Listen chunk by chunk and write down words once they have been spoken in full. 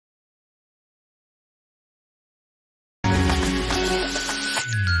Get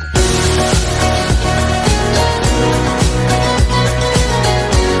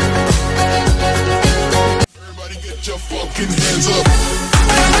your fucking hands up.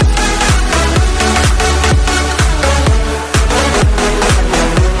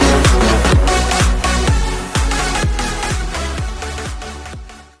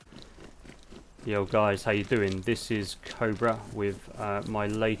 Yo guys, how you doing? This is Cobra with my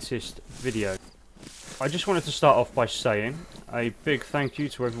latest video. I just wanted to start off by saying a big thank you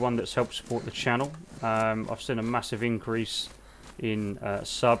to everyone that's helped support the channel. I've seen a massive increase in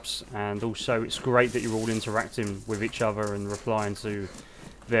subs, and also it's great that you're all interacting with each other and replying to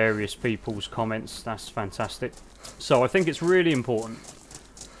various people's comments. That's fantastic. So I think it's really important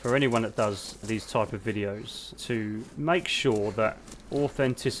for anyone that does these type of videos to make sure that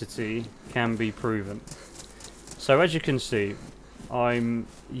authenticity can be proven. So as you can see, I'm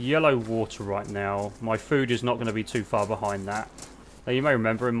yellow water right now. My food is not going to be too far behind that. Now you may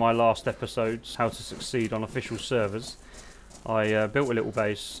remember in my last episodes, how to succeed on official servers, I built a little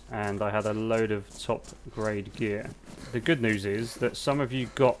base and I had a load of top grade gear. The good news is that some of you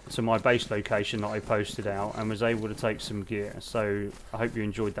got to my base location that I posted out and was able to take some gear. So I hope you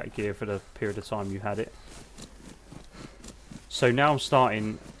enjoyed that gear for the period of time you had it. So now I'm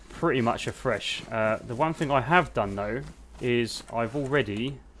starting pretty much afresh. The one thing I have done though is I've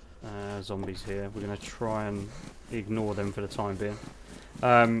already... zombies here. We're going to try and ignore them for the time being.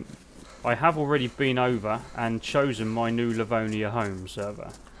 I have already been over and chosen my new Livonia home server.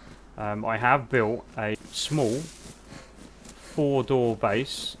 I have built a small 4-door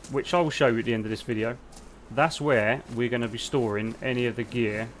base, which I will show you at the end of this video. That's where we're going to be storing any of the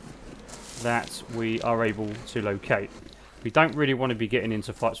gear that we are able to locate. We don't really want to be getting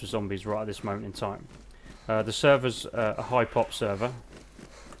into fights with zombies right at this moment in time. The server's a high pop server,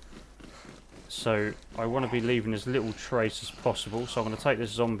 so I want to be leaving as little trace as possible. So I'm going to take this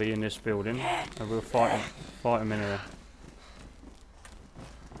zombie in this building and we'll fight him in here.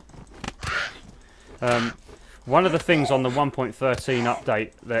 One of the things on the 1.13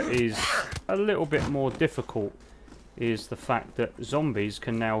 update that is a little bit more difficult is the fact that zombies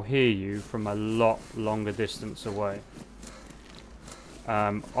can now hear you from a lot longer distance away.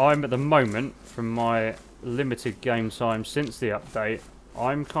 I'm at the moment, from my limited game time since the update,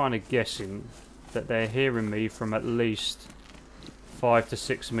 I'm kind of guessing that they're hearing me from at least 5 to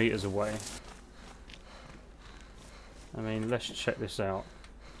 6 meters away. I mean, let's check this out.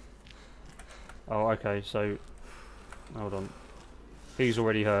 Oh, okay, so hold on. He's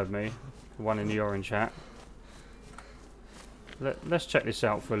already heard me. The one in the orange hat. Let's check this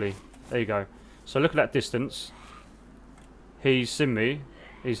out fully. There you go. So look at that distance. He's seen me.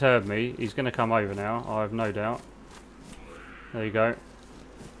 He's heard me. He's going to come over now, I have no doubt. There you go.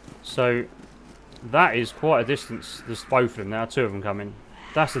 So that is quite a distance. There's both of them now, 2 of them coming.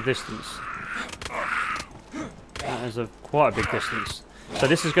 That's a distance. That is quite a big distance. So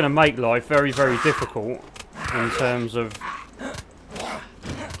this is going to make life very, very difficult in terms of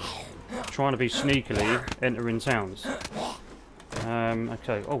trying to be sneakily entering towns.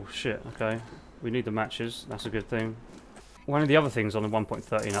 Okay. Oh shit. Okay. We need the matches. That's a good thing. One of the other things on the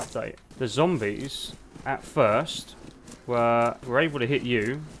 1.13 update, the zombies at first were able to hit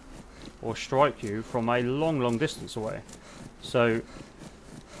you or strike you from a long distance away. So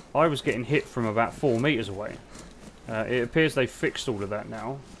I was getting hit from about 4 meters away. It appears they fixed all of that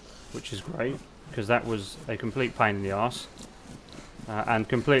now, which is great, because that was a complete pain in the arse and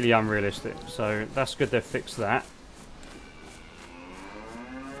completely unrealistic. So that's good they've fixed that.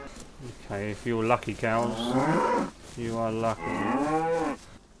 Okay, if you're lucky, cows, you are lucky.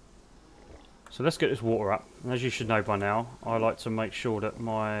 So let's get this water up. And as you should know by now, I like to make sure that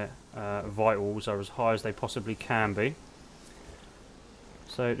my vitals are as high as they possibly can be.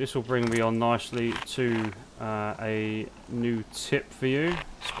 So this will bring me on nicely to a new tip for you.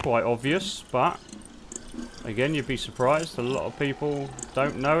 It's quite obvious, but again, you'd be surprised. A lot of people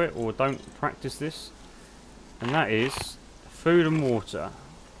don't know it or don't practice this. And that is food and water.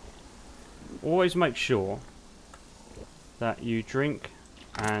 Always make sure that you drink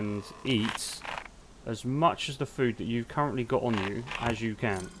and eat as much as the food that you've currently got on you as you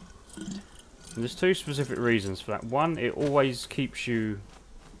can. And there's 2 specific reasons for that. One, it always keeps you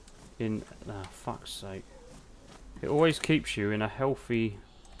in... oh, fuck's sake. It always keeps you in a healthy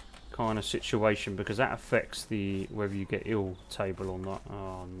kind of situation, because that affects the whether you get ill table or not.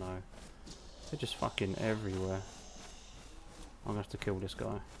 Oh no. They're just fucking everywhere. I'm gonna have to kill this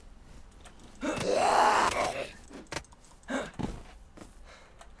guy.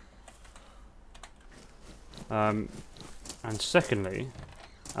 And secondly,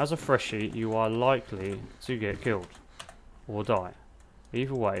 as a freshie, you are likely to get killed. or die.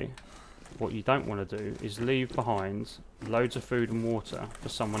 Either way, what you don't want to do is leave behind loads of food and water for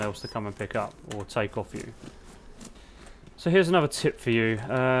someone else to come and pick up or take off you. So here's another tip for you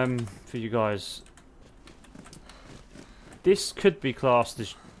guys. This could be classed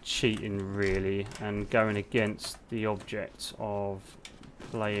as cheating really, and going against the object of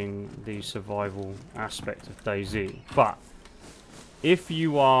playing the survival aspect of Dayz. But if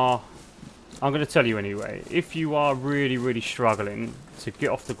you are, I'm going to tell you anyway, if you are really struggling to get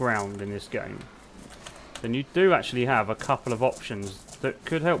off the ground in this game, then you do actually have a couple of options that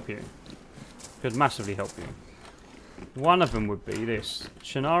could help you, could massively help you. One of them would be this.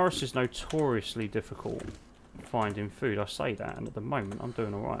 Chernarus is notoriously difficult finding food. I say that, and at the moment I'm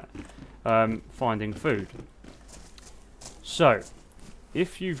doing alright finding food. So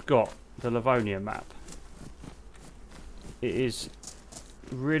if you've got the Livonia map, it is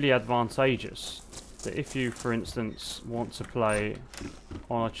really advantageous that if you, for instance, want to play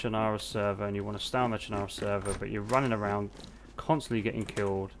on a Chernarus server and you want to stay on the Chernarus server but you're running around constantly getting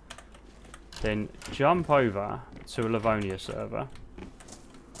killed, then jump over to a Livonia server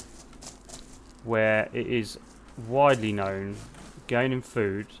where it is widely known gaining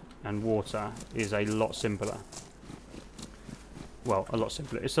food and water is a lot simpler. Well, a lot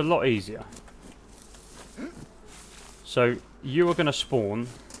simpler. It's a lot easier. So you are going to spawn.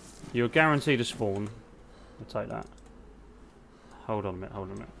 You're guaranteed to spawn. I'll take that. Hold on a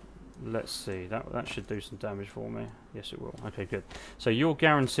minute. Let's see. That should do some damage for me. Yes, it will. Okay, good. So you're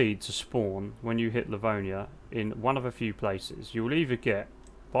guaranteed to spawn when you hit Livonia in one of a few places. You'll either get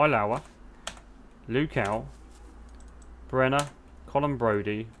Bylower, Lucal, Brenner, Colin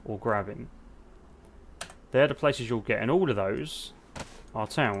Brody, or Gravin. They're the places you'll get, and all of those are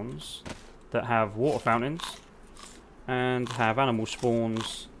towns that have water fountains and have animal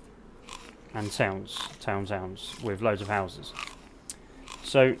spawns and towns with loads of houses.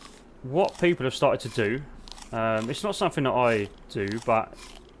 So what people have started to do, it's not something that I do, but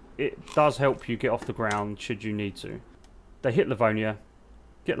it does help you get off the ground should you need to. They hit Livonia,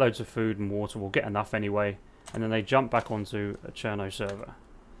 get loads of food and water, or get enough anyway, and then they jump back onto a Cherno server.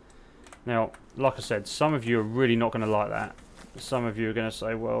 Now, like I said, some of you are really not going to like that. Some of you are going to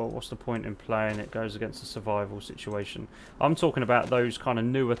say, well, what's the point in playing? It goes against the survival situation. I'm talking about those kind of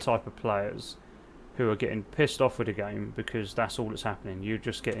newer type of players who are getting pissed off with the game because that's all that's happening. You're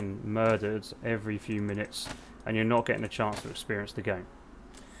just getting murdered every few minutes and you're not getting a chance to experience the game.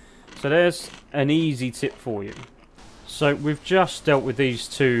 So there's an easy tip for you. So we've just dealt with these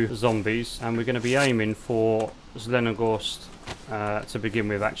two zombies and we're going to be aiming for Zelenogorsk to begin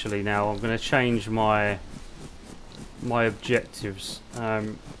with. Actually, now I'm going to change my objectives.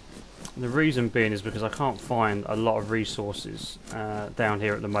 The reason being is because I can't find a lot of resources down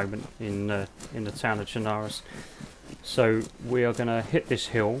here at the moment in the town of Chernarus. So we are going to hit this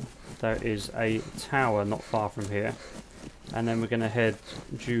hill. There is a tower not far from here, and then we're going to head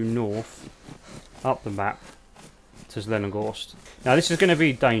due north up the map to Zelenogorsk. Now this is going to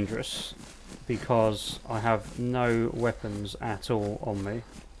be dangerous because I have no weapons at all on me,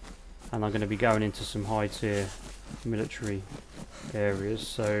 and I'm going to be going into some high tier military areas,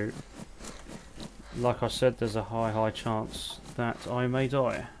 so like I said, there's a high chance that I may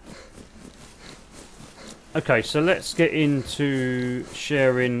die. Okay, so let's get into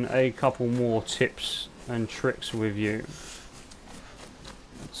sharing a couple more tips and tricks with you.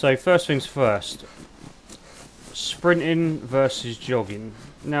 So first things first, sprinting versus jogging.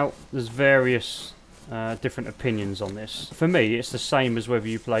 Now there's various different opinions on this. For me, it's the same as whether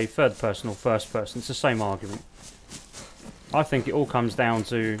you play third person or first person. It's the same argument. I think it all comes down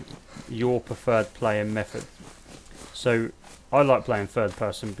to your preferred playing method. So I like playing third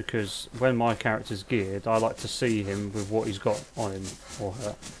person because when my character's geared, I like to see him with what he's got on him or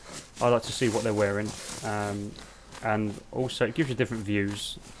her. I like to see what they're wearing, and also it gives you different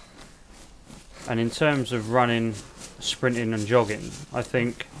views. And in terms of running, sprinting and jogging, I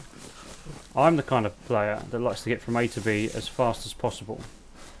think I'm the kind of player that likes to get from A to B as fast as possible.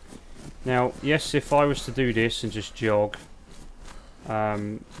 Now, yes, if I was to do this and just jog,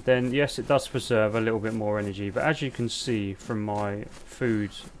 then yes, it does preserve a little bit more energy, but as you can see from my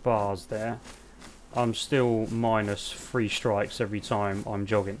food bars there, I'm still minus 3 strikes every time I'm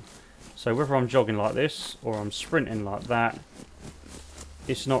jogging. So whether I'm jogging like this or I'm sprinting like that,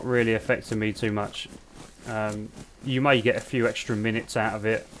 it's not really affecting me too much. You may get a few extra minutes out of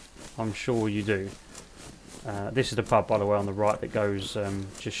it, I'm sure you do. This is the pub, by the way, on the right that goes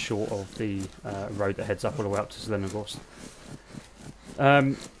just short of the road that heads up all the way up to Zelenogorsk.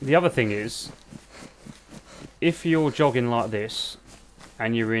 The other thing is, if you're jogging like this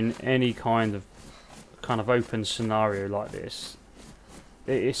and you're in any kind of kind of open scenario like this,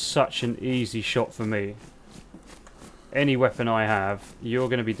 it is such an easy shot for me. Any weapon I have, you're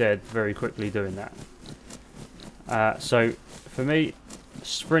going to be dead very quickly doing that. So for me,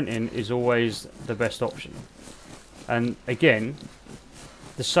 sprinting is always the best option. And again,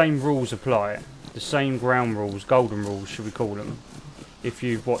 the same rules apply. The same ground rules, golden rules should we call them. If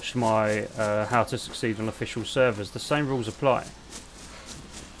you've watched my How to Succeed on Official Servers, the same rules apply.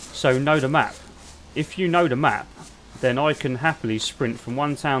 So know the map. If you know the map, then I can happily sprint from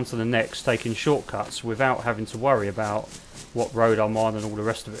one town to the next, taking shortcuts without having to worry about what road I'm on and all the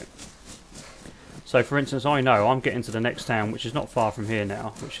rest of it. So for instance, I know I'm getting to the next town, which is not far from here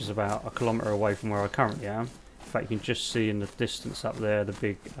now, which is about 1 kilometre away from where I currently am. In fact, you can just see in the distance up there the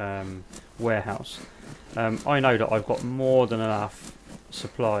big warehouse. I know that I've got more than enough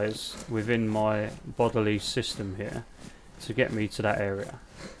supplies within my bodily system here to get me to that area.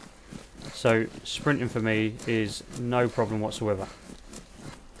 So sprinting for me is no problem whatsoever.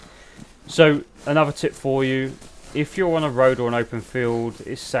 So another tip for you, if you're on a road or an open field,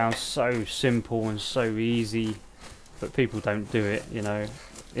 it sounds so simple and so easy, but people don't do it, you know.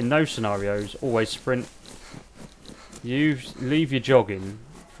 In those scenarios, always sprint. You leave your jogging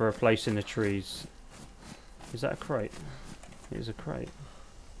for a place in the trees. Is that a crate? It is a crate.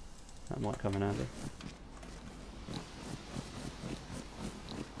 That might come in handy.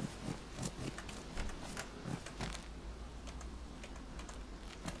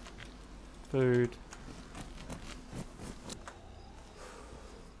 Food.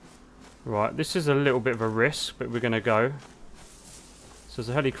 Right, this is a little bit of a risk, but we're going to go. So there's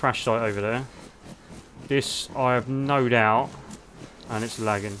a heli crash site over there. This, I have no doubt, and it's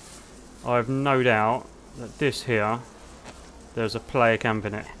lagging, I have no doubt that this here, there's a player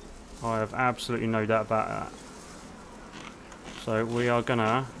camping it. I have absolutely no doubt about that. So we are going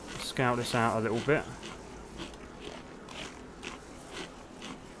to scout this out a little bit.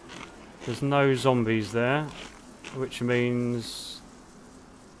 There's no zombies there, which means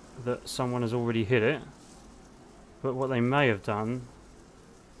that someone has already hit it. But what they may have done...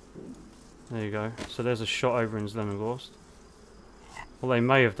 There you go. So there's a shot over in Zelenogorsk. What they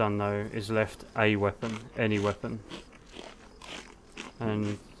may have done though is left a weapon, any weapon.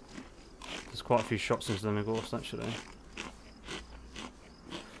 And there's quite a few shots in Zelenogorsk actually.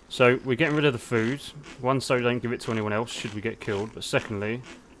 So we're getting rid of the food. One, so we don't give it to anyone else should we get killed. But secondly,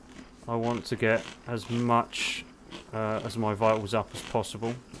 I want to get as much as my vitals up as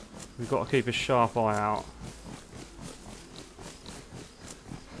possible. We've got to keep a sharp eye out.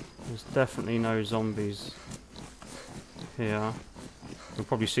 There's definitely no zombies here. We'll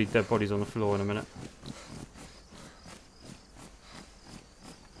probably see dead bodies on the floor in a minute.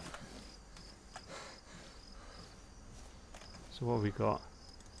 So what have we got?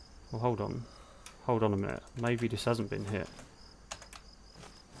 Well, hold on. Hold on a minute. Maybe this hasn't been hit.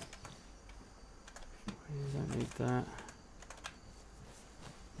 We don't need that.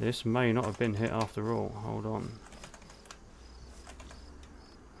 This may not have been hit after all. Hold on.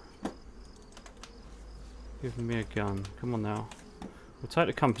 Give me a gun. Come on now. We'll take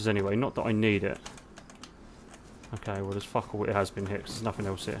the compass anyway. Not that I need it. Okay, well there's fuck all. It has been hit because there's nothing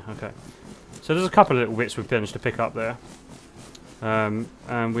else here. Okay. So there's a couple of little bits we've managed to pick up there.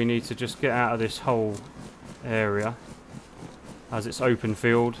 And we need to just get out of this whole area as it's open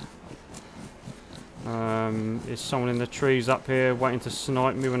field. Is someone in the trees up here waiting to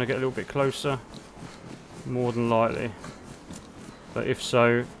snipe me when I get a little bit closer? More than likely. But if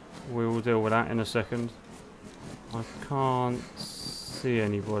so, we will deal with that in a second. I can't see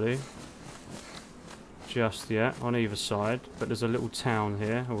anybody just yet on either side, but there's a little town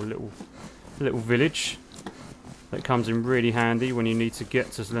here, or a little village that comes in really handy when you need to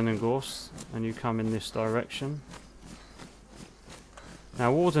get to Zelenogorsk and you come in this direction.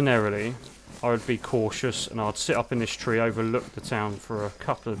 Now ordinarily I would be cautious and I'd sit up in this tree, overlook the town for a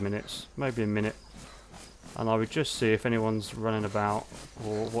couple of minutes, maybe a minute, and I would just see if anyone's running about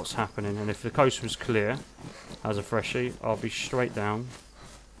or what's happening, and if the coast was clear as a freshie, I'll be straight down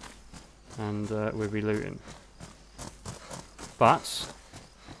and we'll be looting. But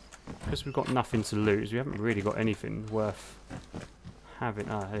because we've got nothing to lose, we haven't really got anything worth having.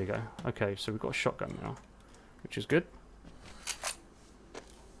 Ah, there you go. Okay, so we've got a shotgun now, which is good.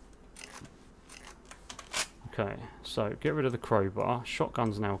 Okay, so get rid of the crowbar.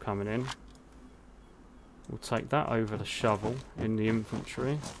 Shotgun's now coming in. We'll take that over the shovel in the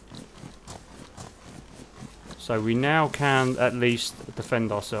infantry. So we now can at least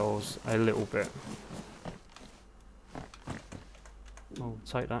defend ourselves a little bit. We'll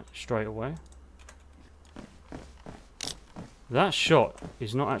take that straight away. That shot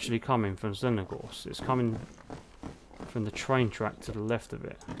is not actually coming from Zelenogorsk. It's coming from the train track to the left of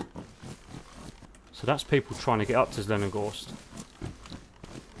it. So that's people trying to get up to Zelenogorsk.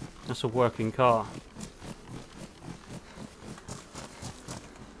 That's a working car.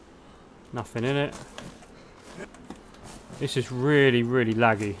 Nothing in it. This is really, really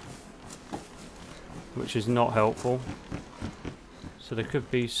laggy, which is not helpful. So there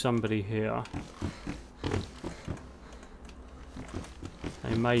could be somebody here.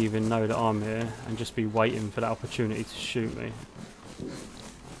 They may even know that I'm here and just be waiting for that opportunity to shoot me.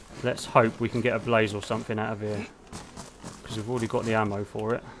 Let's hope we can get a blaze or something out of here, because we've already got the ammo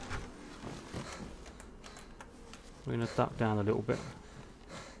for it. We're going to duck down a little bit.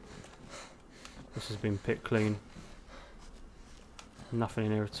 This has been picked clean. Nothing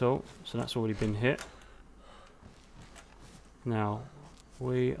in here at all, so that's already been hit. Now,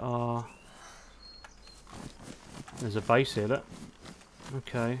 we are... There's a base here, look.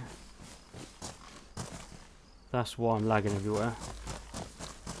 Okay. That's why I'm lagging everywhere.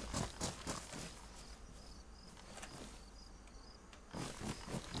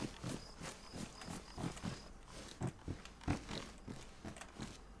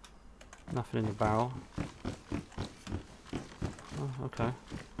 Nothing in the barrel. Oh, okay.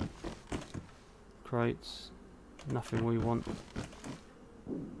 Crates. Nothing we want.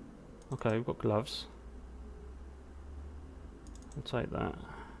 Okay, we've got gloves. I'll take that.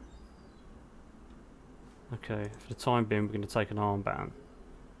 Okay, for the time being we're going to take an armband.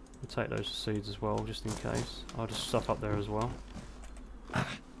 We'll take those seeds as well, just in case. I'll just stuff up there as well. Okay,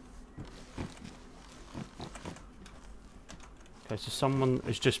 so someone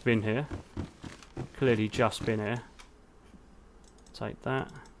has just been here. Clearly just been here. Take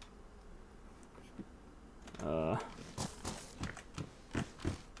that.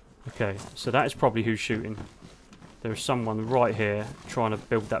 Okay, so that is probably who's shooting. There is someone right here trying to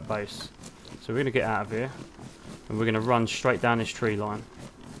build that base. So we're going to get out of here. And we're going to run straight down this tree line.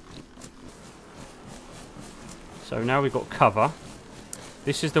 So now we've got cover.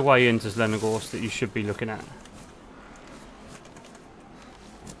 This is the way into Zelenogorsk that you should be looking at.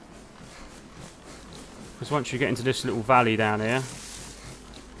 Because once you get into this little valley down here,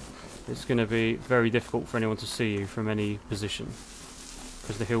 it's going to be very difficult for anyone to see you from any position.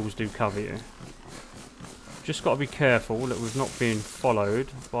 Because the hills do cover you. Just got to be careful that we've not been followed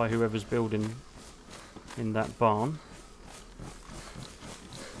by whoever's building in that barn.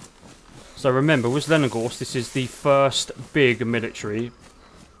 So remember, with Zelenogorsk, this is the first big military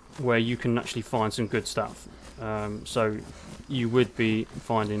where you can actually find some good stuff. So you would be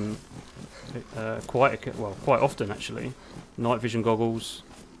finding quite often actually night vision goggles.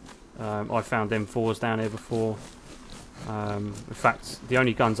 I found M4s down here before. In fact, the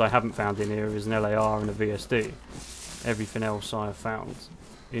only guns I haven't found in here is an LAR and a VSD. Everything else I have found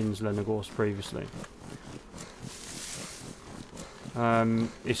in Zelenogorsk previously.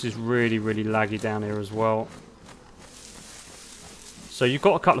 This is really, really laggy down here as well. So you've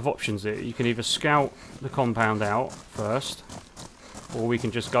got a couple of options here. You can either scout the compound out first, or we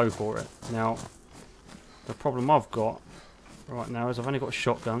can just go for it. Now, the problem I've got right now is I've only got a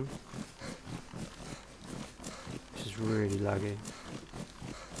shotgun. Really laggy.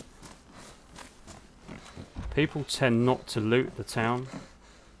 People tend not to loot the town.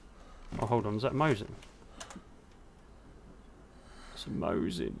 Oh, hold on, is that Mosin? It's a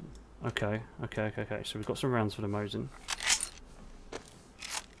Mosin. Okay. So we've got some rounds for the Mosin.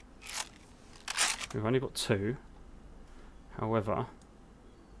 We've only got 2. However,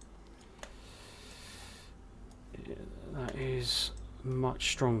 that is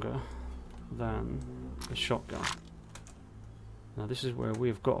much stronger than the shotgun. Now this is where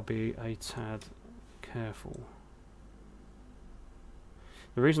we've got to be a tad careful.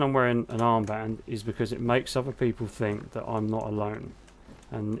 The reason I'm wearing an armband is because it makes other people think that I'm not alone.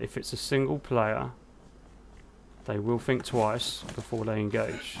 And if it's a single player, they will think twice before they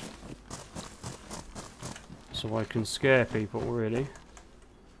engage. So I can scare people, really.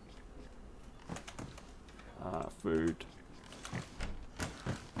 Food.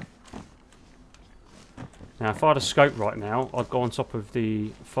 Now, if I had a scope right now, I'd go on top of the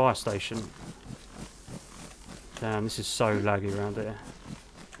fire station. Damn, this is so laggy around here.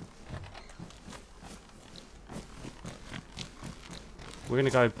 We're going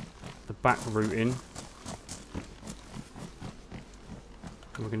to go the back route in.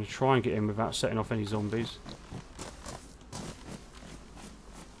 And we're going to try and get in without setting off any zombies.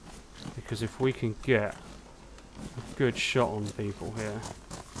 Because if we can get a good shot on people here...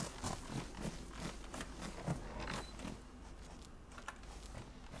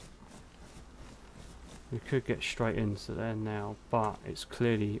 We could get straight into there now, but it's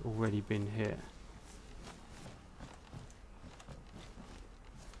clearly already been hit.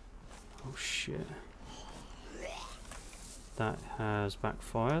 Oh shit. That has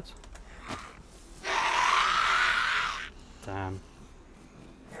backfired. Damn.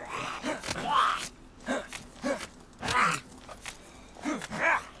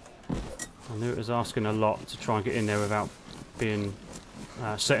 I knew it was asking a lot to try and get in there without being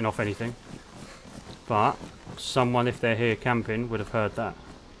setting off anything. But someone, if they're here camping, would have heard that.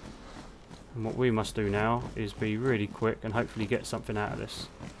 And what we must do now is be really quick and hopefully get something out of this.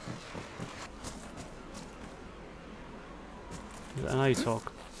 Is it an ATOG?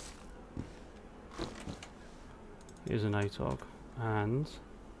 It is an ATOG. And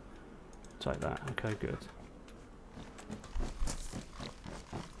take that. Okay, good.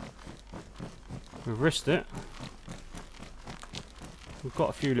 We've risked it. We've got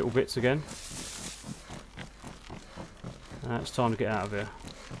a few little bits again. It's time to get out of here.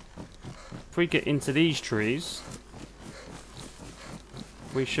 If we get into these trees,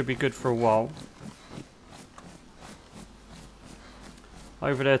 we should be good for a while.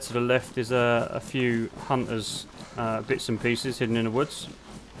 Over there to the left is a few hunters' bits and pieces hidden in the woods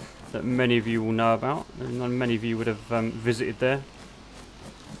that many of you will know about, and many of you would have visited there.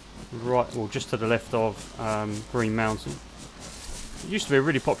 Right, well, just to the left of Green Mountain. It used to be a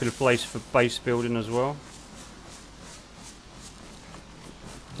really popular place for base building as well.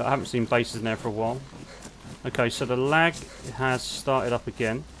 But I haven't seen bases in there for a while. Okay, so the lag has started up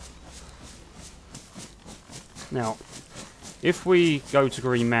again. Now, if we go to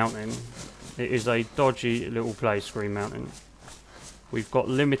Green Mountain, it is a dodgy little place, Green Mountain. We've got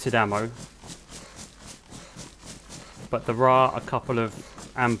limited ammo. But there are a couple of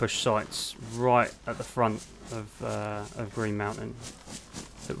ambush sites right at the front of Green Mountain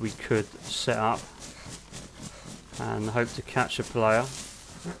that we could set up and hope to catch a player.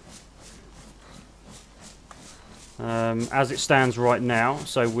 As it stands right now,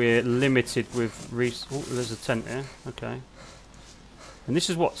 so we're limited with oh, there's a tent here. Okay, and this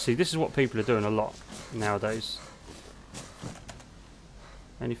is what this is what people are doing a lot nowadays.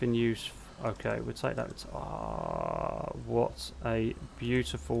 Anything use? Okay, we'll take that. Ah, what a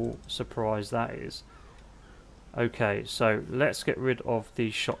beautiful surprise that is. Okay, so let's get rid of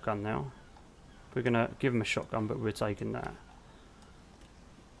the shotgun now. We're gonna give him a shotgun, but we're taking that.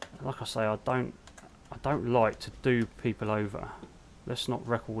 Like I say, I don't like to do people over. Let's not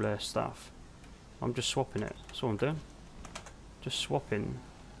wreck all their stuff. I'm just swapping it. That's all I'm doing. Just swapping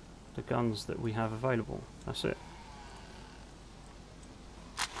the guns that we have available. That's it.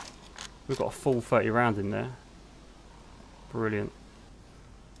 We've got a full 30 round in there. Brilliant.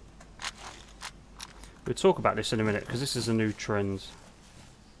 We'll talk about this in a minute because this is a new trend.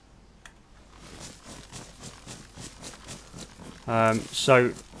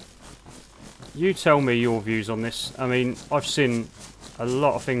 So you tell me your views on this. I mean, I've seen a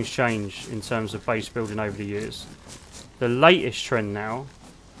lot of things change in terms of base building over the years. The latest trend now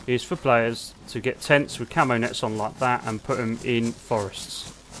is for players to get tents with camo nets on like that and put them in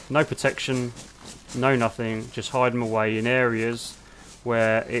forests. No protection, no nothing, just hide them away in areas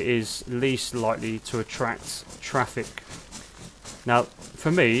where it is least likely to attract traffic. Now,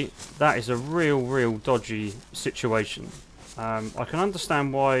 for me, that is a real dodgy situation. I can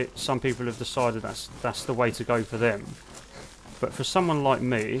understand why some people have decided that's the way to go for them, but for someone like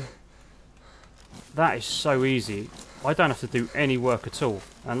me, that is so easy. I don't have to do any work at all.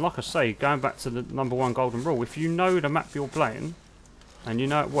 And like I say, going back to the #1 golden rule, if you know the map you're playing and you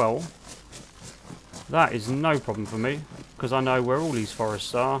know it well, that is no problem for me, because I know where all these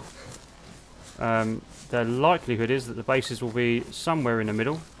forests are. The likelihood is that the bases will be somewhere in the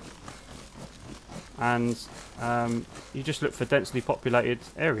middle, and you just look for densely populated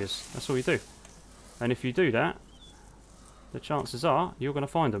areas. That's all you do. And if you do that, the chances are you're going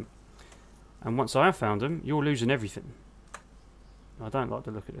to find them. And once I have found them, you're losing everything. I don't like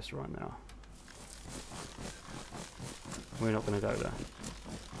the look of this right now. We're not going to go there.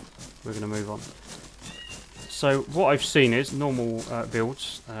 We're going to move on. So what I've seen is normal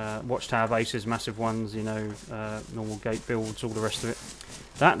builds, watchtower bases, massive ones, you know, normal gate builds, all the rest of it.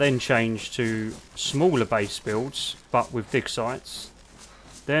 That then changed to smaller base builds, but with dig sites.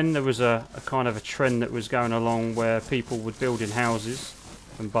 Then there was a kind of a trend that was going along where people would build in houses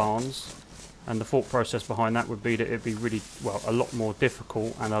and barns, and the thought process behind that would be that it'd be really, well, a lot more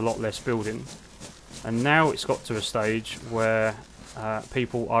difficult and a lot less building. And now it's got to a stage where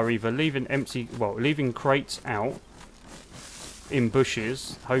people are either leaving crates out in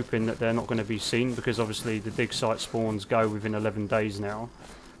bushes, hoping that they're not going to be seen, because obviously the dig site spawns go within 11 days now,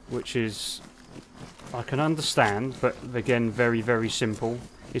 which is I can understand, but again, very, very simple.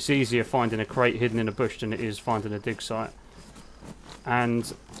 It's easier finding a crate hidden in a bush than it is finding a dig site.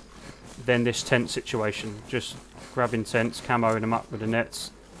 And then this tent situation, just grabbing tents, camoing them up with the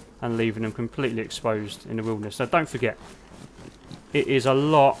nets, and leaving them completely exposed in the wilderness. Now don't forget, it is a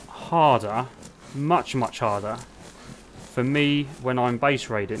lot harder, much, much harder, for me when I'm base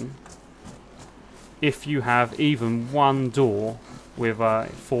raiding, if you have even one door with a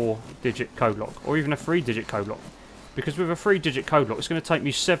 4-digit code lock, or even a 3-digit code lock. Because with a 3-digit code lock, it's going to take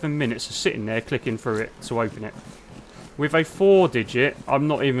me 7 minutes of sitting there clicking through it to open it. With a 4-digit, I'm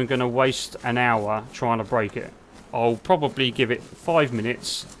not even going to waste an hour trying to break it. I'll probably give it 5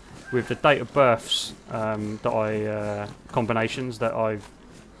 minutes with the date of births combinations that I've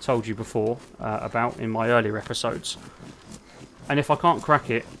told you before about in my earlier episodes. And if I can't crack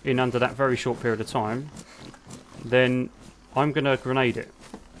it in under that very short period of time, then I'm going to grenade it,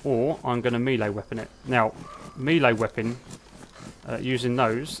 or I'm going to melee weapon it. Now, melee weapon, using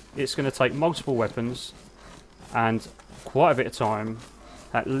those, it's going to take multiple weapons and quite a bit of time,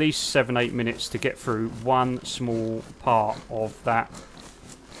 at least 7-8 minutes to get through one small part of that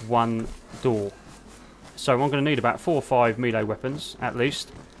one door. So I'm going to need about 4 or 5 melee weapons at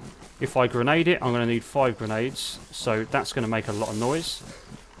least. If I grenade it, I'm going to need 5 grenades, so that's going to make a lot of noise.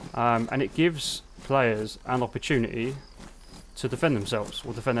 And it gives players an opportunity to defend themselves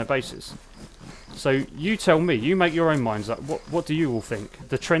or defend their bases. So you tell me, you make your own minds up. What do you all think?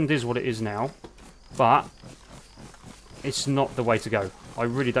 The trend is what it is now, but it's not the way to go. I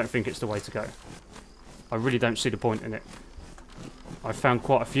really don't think it's the way to go. I really don't see the point in it. I've found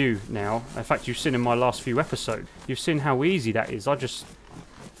quite a few now. In fact, you've seen in my last few episodes, you've seen how easy that is. I just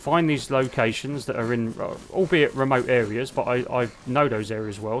find these locations that are in, albeit remote areas, but I know those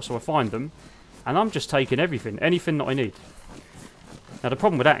areas well, so I find them, and I'm just taking everything, anything that I need. Now the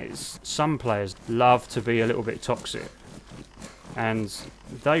problem with that is, some players love to be a little bit toxic, and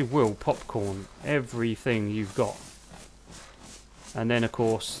they will popcorn everything you've got. And then of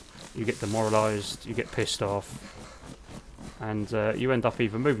course, you get demoralised, you get pissed off, and you end up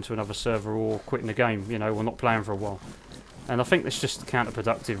either moving to another server or quitting the game, you know, or not playing for a while. And I think that's just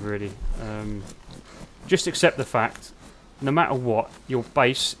counterproductive, really. Just accept the fact, no matter what, your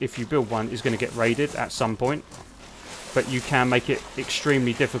base, if you build one, is going to get raided at some point. But you can make it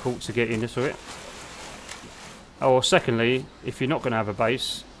extremely difficult to get into it. Or secondly, if you're not going to have a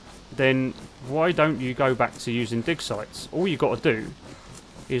base, then why don't you go back to using dig sites? All you got to do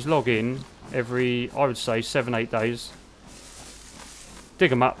is log in every, I would say, 7-8 days,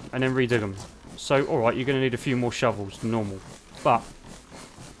 dig them up, and then redig them. So, alright, you're going to need a few more shovels than normal. But,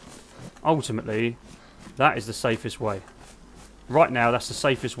 ultimately, that is the safest way. Right now, that's the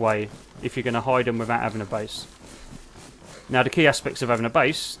safest way if you're going to hide them without having a base. Now, the key aspects of having a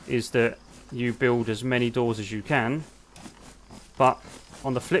base is that you build as many doors as you can. But,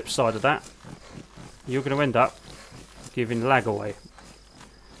 on the flip side of that, you're going to end up giving lag away.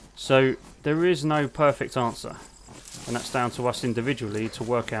 So, there is no perfect answer. And that's down to us individually to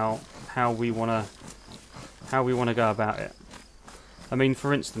work out how we want to go about it. I mean,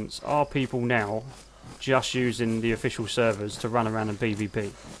 for instance, are people now just using the official servers to run around and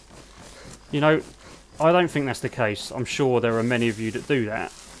PvP? You know, I don't think that's the case. I'm sure there are many of you that do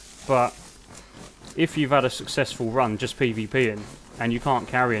that, but if you've had a successful run just PvPing and you can't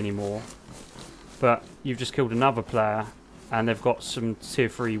carry anymore, but you've just killed another player and they've got some tier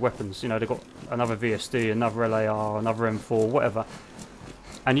 3 weapons, you know, they've got another VSD, another LAR, another M4, whatever,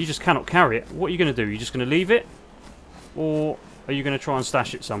 and you just cannot carry it, what are you going to do? Are you just going to leave it? Or are you going to try and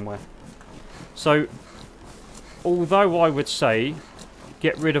stash it somewhere? So, although I would say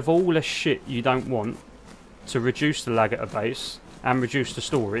get rid of all the shit you don't want to reduce the lag at a base and reduce the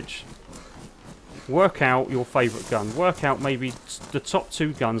storage, work out your favourite gun. Work out maybe the top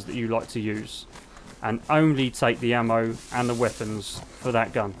 2 guns that you like to use, and only take the ammo and the weapons for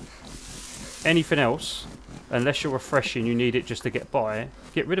that gun. Anything else, unless you're refreshing, you need it just to get by,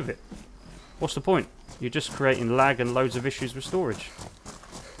 get rid of it. What's the point? You're just creating lag and loads of issues with storage.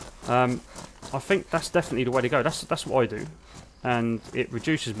 I think that's definitely the way to go. That's what I do, and it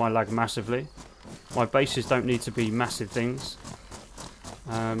reduces my lag massively. My bases don't need to be massive things,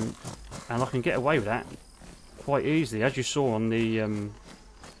 and I can get away with that quite easily, as you saw on the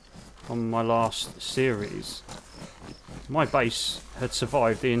on my last series. My base had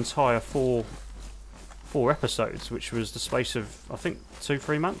survived the entire four episodes, which was the space of, I think,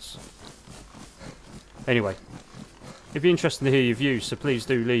 2-3 months. Anyway, it'd be interesting to hear your views, so please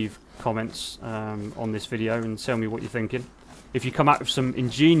do leave comments on this video and tell me what you're thinking. If you come up with some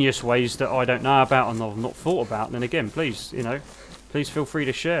ingenious ways that I don't know about and I've not thought about, then again, please, you know, please feel free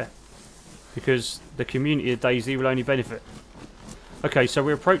to share. because the community of DayZ will only benefit. Okay, so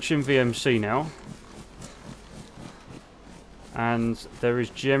we're approaching VMC now. And there is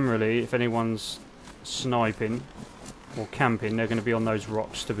generally, if anyone's sniping or camping, they're going to be on those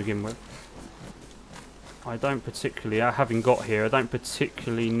rocks to begin with. I don't particularly, having got here, I don't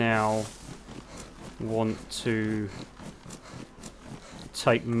particularly now want to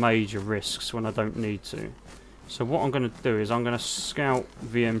take major risks when I don't need to. So what I'm going to do is I'm going to scout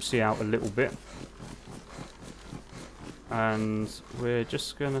VMC out a little bit. And we're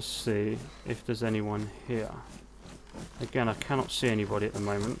just going to see if there's anyone here. Again, I cannot see anybody at the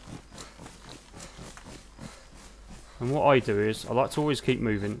moment. And what I do is, I like to always keep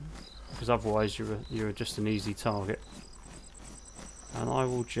moving, because otherwise you're just an easy target. And I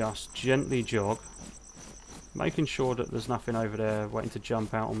will just gently jog, making sure that there's nothing over there waiting to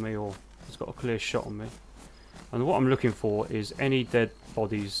jump out on me or has got a clear shot on me. And what I'm looking for is any dead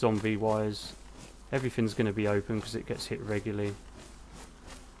bodies, zombie wise. Everything's going to be open because it gets hit regularly.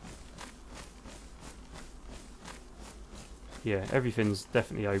 Yeah, everything's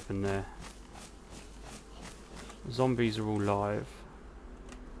definitely open there. Zombies are all live.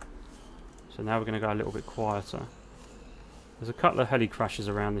 So now we're going to go a little bit quieter. There's a couple of heli crashes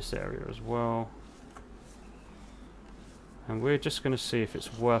around this area as well. And we're just going to see if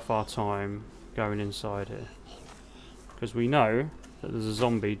it's worth our time going inside here. Because we know that there's a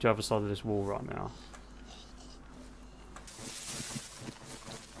zombie to the other side of this wall right now.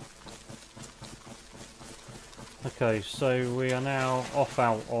 Okay, so we are now off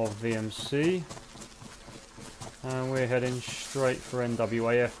out of VMC. And we're heading straight for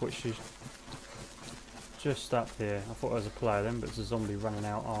NWAF, which is just up here. I thought there was a player then, but it's a zombie running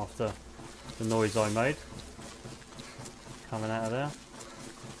out after the noise I made. Coming out of there.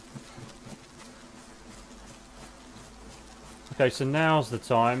 Okay, so now's the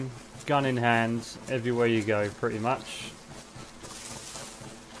time. Gun in hand, everywhere you go, pretty much.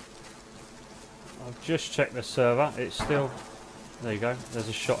 I've just checked the server. It's still... There you go. There's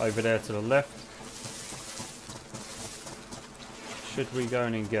a shot over there to the left. Should we go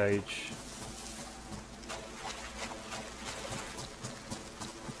and engage?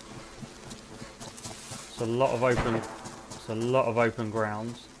 It's a lot of open... It's a lot of open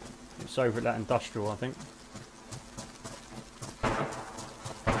ground. It's over at that industrial, I think.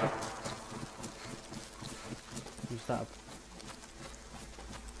 Who's that?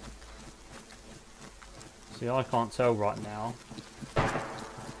 See, I can't tell right now.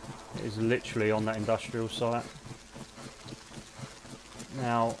 It is literally on that industrial site.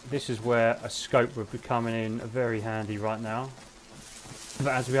 Now, this is where a scope would be coming in very handy right now.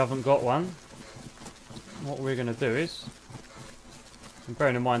 But as we haven't got one, what we're going to do is, and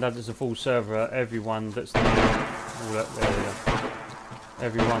bearing in mind that it's a full server, everyone that's near, oh look, there we go.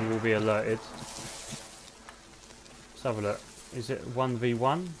 Everyone will be alerted. Let's have a look. Is it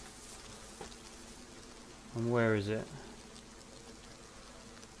 1v1? And where is it?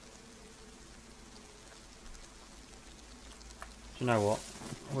 Do you know what?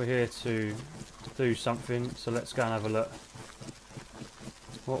 We're here to do something, so let's go and have a look.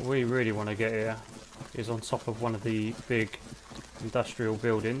 What we really want to get here is on top of one of the big industrial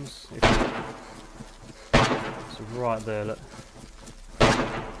buildings. It's right there, look.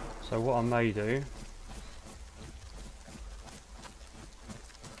 So what I may do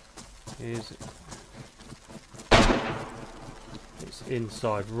is it's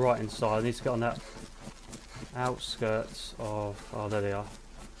inside, right inside. I need to get on that outskirts of... Oh, there they are.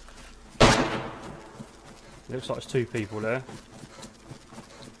 It looks like there's two people there.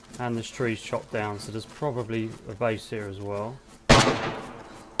 And there's trees chopped down, so there's probably a base here as well.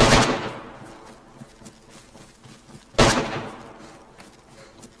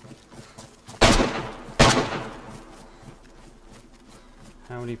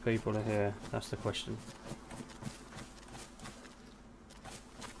 How many people are here? That's the question.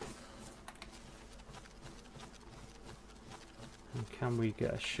 And can we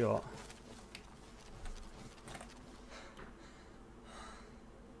get a shot?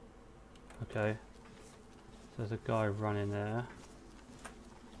 Okay. There's a guy running there.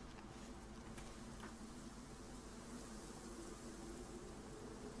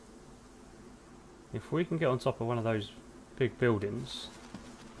 If we can get on top of one of those big buildings,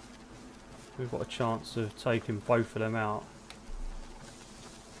 we've got a chance of taking both of them out.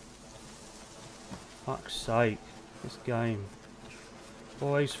 Fuck's sake, this game.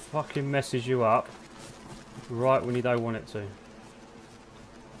 Always fucking messes you up right when you don't want it to.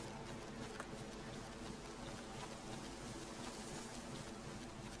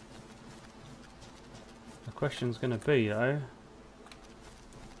 The question's going to be though,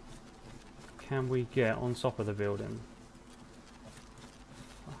 can we get on top of the building?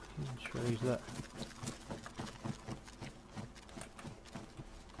 Fucking trees, look.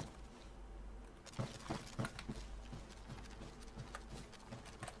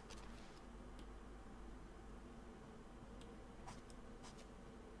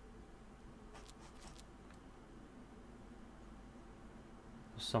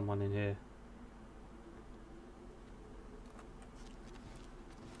 There's someone in here.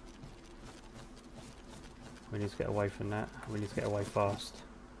 We need to get away from that. We need to get away fast.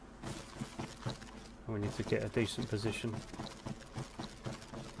 And we need to get a decent position.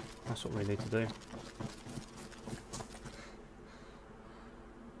 That's what we need to do.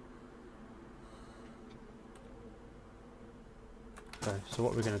 Okay, so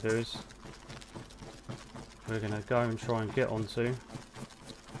what we're going to do is we're going to go and try and get onto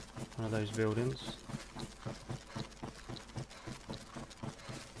one of those buildings.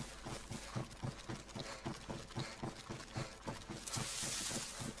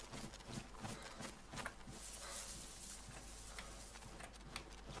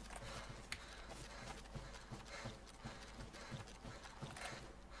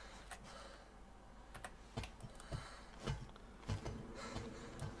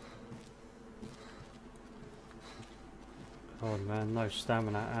 God man, no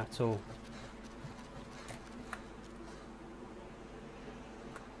stamina at all.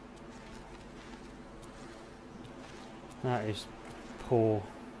 That is poor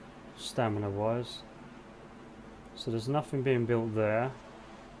stamina wise. So there's nothing being built there.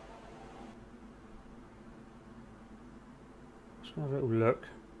 Just gonna have a little look.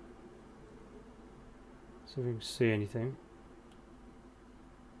 See if we can see anything.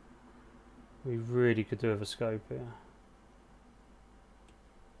 We really could do with a scope here.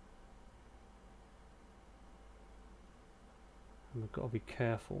 And we've got to be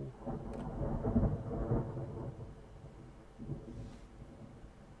careful.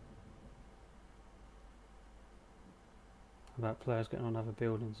 About players getting on other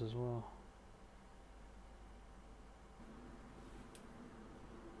buildings as well.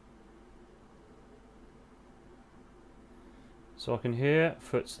 So I can hear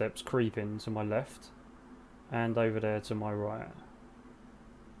footsteps creeping to my left and over there to my right.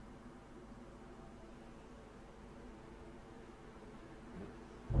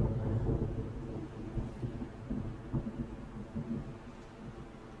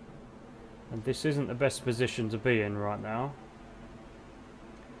 And this isn't the best position to be in right now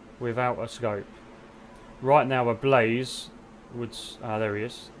without a scope. Right now a blaze would... Ah, there he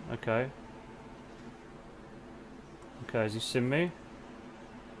is. Okay. Okay, has he seen me?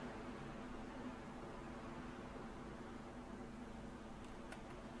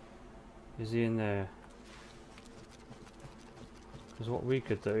 Is he in there? Because what we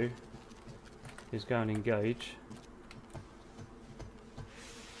could do is go and engage.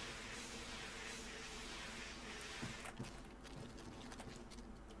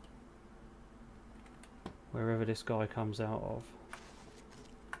 Wherever this guy comes out of.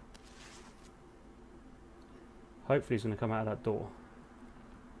 Hopefully he's going to come out of that door.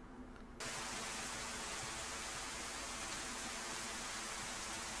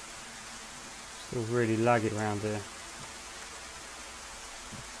 Still really laggy around here.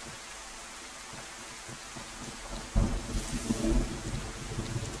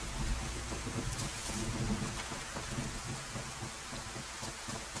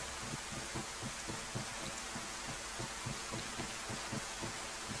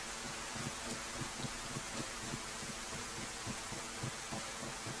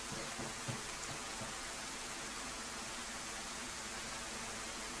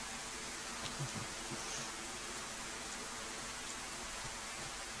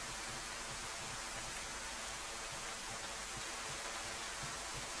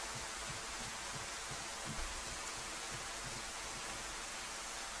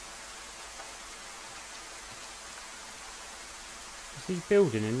 Is he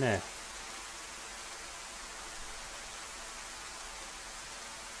building in there?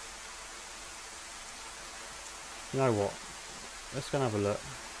 You know what? Let's go and have a look.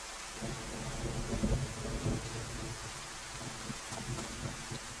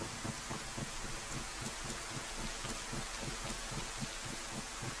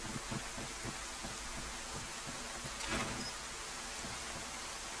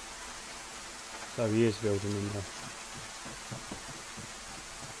 So he is building in there.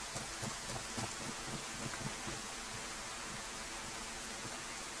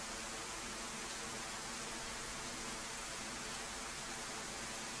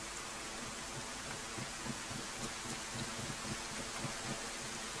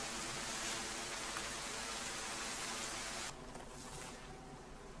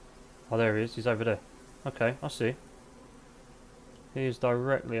 Oh, there he is. He's over there. Okay, I see. He is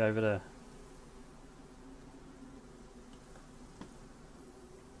directly over there.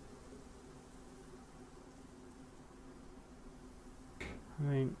 I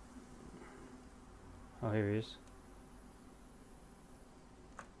mean... Oh, here he is.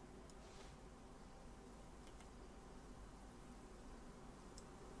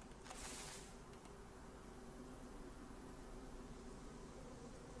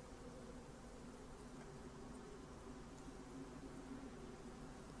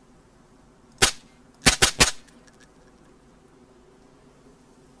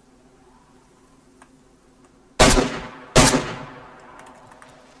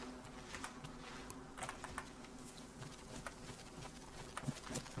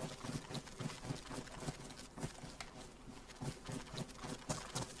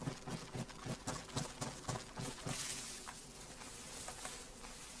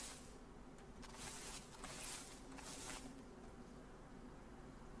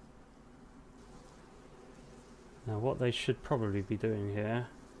 Now what they should probably be doing here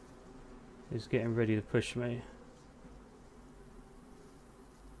is getting ready to push me.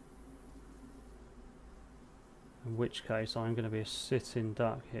 In which case I'm going to be a sitting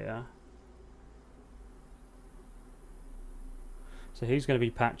duck here. So he's going to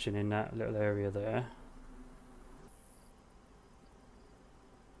be patching in that little area there.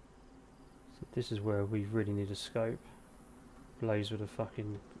 So this is where we really need a scope. Blaze would have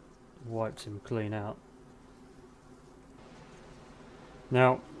fucking wiped him clean out.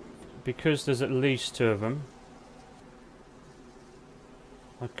 Now, because there's at least 2 of them,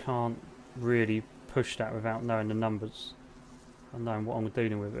 I can't really push that without knowing the numbers and knowing what I'm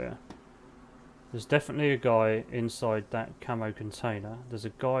dealing with here. There's definitely a guy inside that camo container. There's a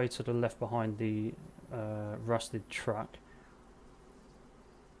guy to the left behind the rusted truck.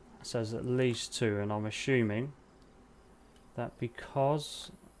 It says at least 2, and I'm assuming that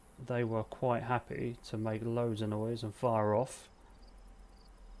because they were quite happy to make loads of noise and fire off,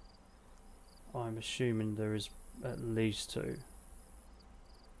 I'm assuming there is at least 2.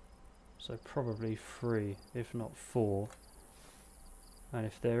 So probably 3, if not 4. And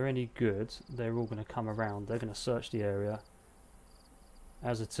if they're any good, they're all going to come around. They're going to search the area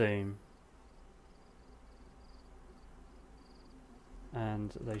as a team.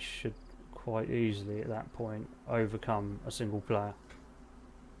 And they should quite easily at that point overcome a single player.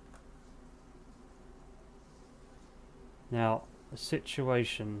 Now, the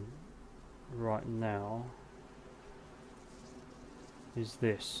situation right now is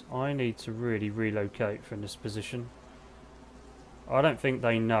this. I need to really relocate from this position. I don't think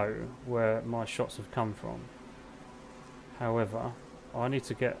they know where my shots have come from. However, I need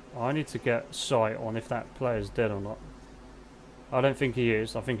to get sight on if that player's dead or not. I don't think he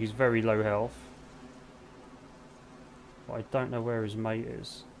is. I think he's very low health. But I don't know where his mate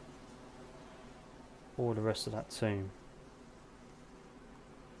is. Or the rest of that team.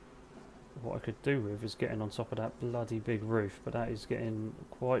 What I could do with is getting on top of that bloody big roof, but that is getting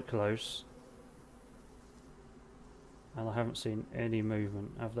quite close. And I haven't seen any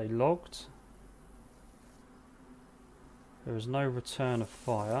movement. Have they logged? There is no return of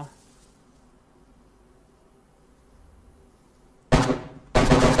fire. There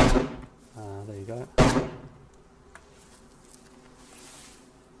you go.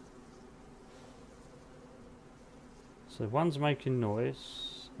 So one's making noise.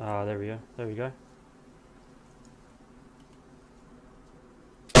 There we go. There we go.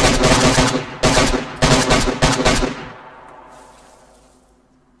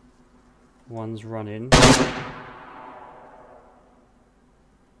 One's running.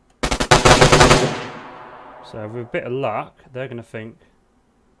 So with a bit of luck, they're going to think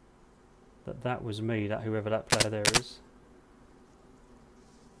that that was me, that whoever that player there is.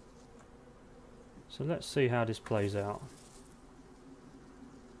 So let's see how this plays out.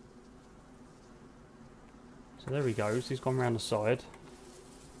 So there he goes, he's gone round the side.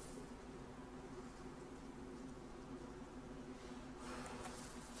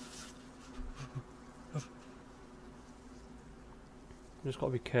 Just got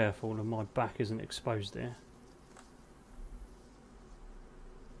to be careful that my back isn't exposed there.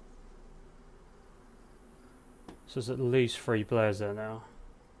 So there's at least 3 players there now.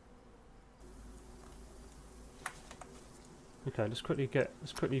 Okay, let's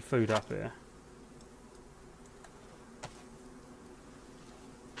quickly food up here.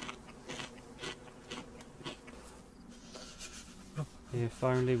 If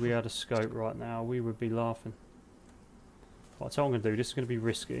only we had a scope right now, we would be laughing. Right, that's what I'm going to do. This is going to be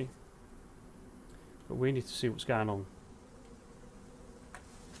risky, but we need to see what's going on.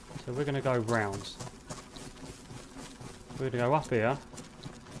 So So we're going to go round. We're going to go up here.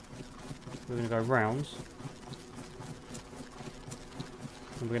 We're going to go round.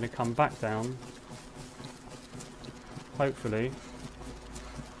 And we're going to come back down. Hopefully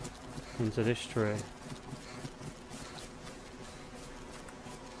into this tree.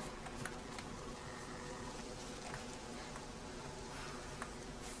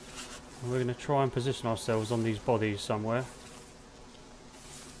 And we're going to try and position ourselves on these bodies somewhere.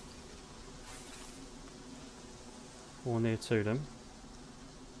 Or near to them.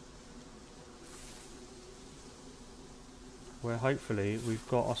 Where hopefully we've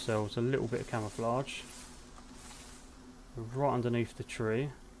got ourselves a little bit of camouflage. We're right underneath the tree.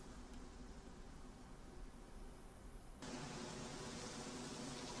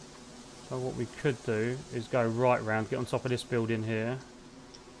 So what we could do is go right round, get on top of this building here.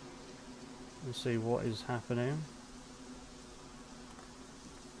 And see what is happening.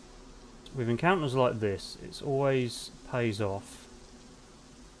 With encounters like this, it always pays off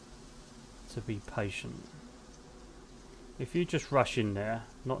to be patient. If you just rush in there,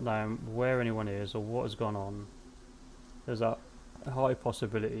 not knowing where anyone is or what has gone on, there's a high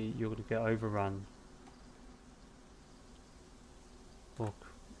possibility you're going to get overrun or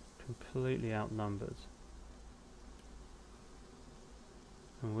completely outnumbered.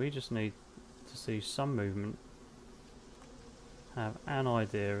 And we just need to see some movement, have an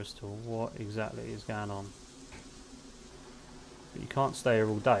idea as to what exactly is going on. But you can't stay here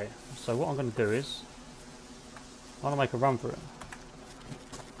all day. So what I'm going to do is, I'm going to make a run for it.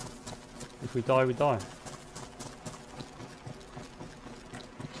 If we die, we die.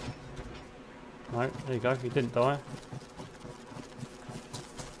 No, there you go, you didn't die.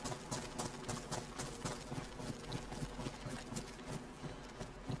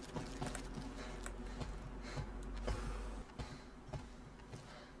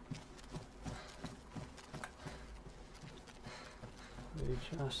 We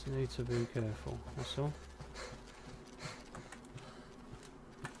just need to be careful, that's all.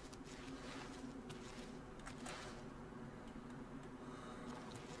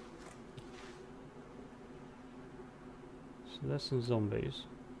 So there's some zombies.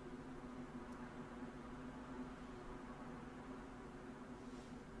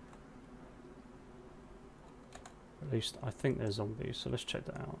 At least I think they're zombies, so let's check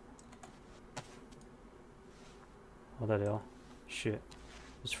that out. Oh, there they are. Shit.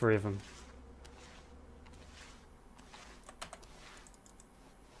 There's 3 of them.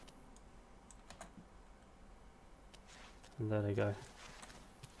 And there they go.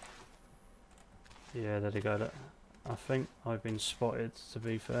 Yeah, there they go. Look. I think I've been spotted, to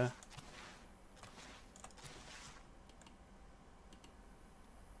be fair.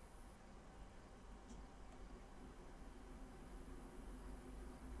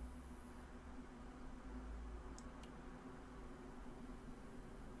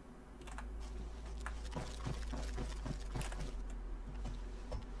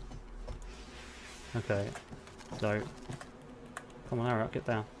 Okay, so come on, Harriet, get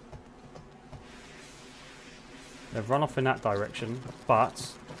down. They've run off in that direction,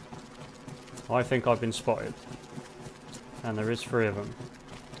 but I think I've been spotted. And there is 3 of them.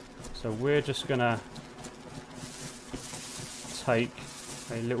 So we're just gonna take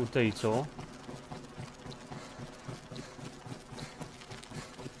a little detour.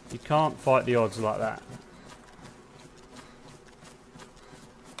 You can't fight the odds like that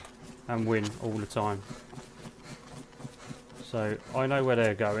and win all the time. So I know where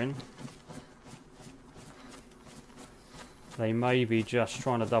they're going. They may be just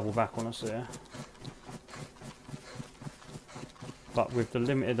trying to double back on us here. But with the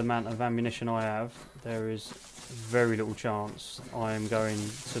limited amount of ammunition I have, there is very little chance I am going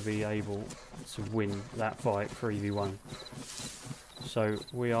to be able to win that fight 3v1. So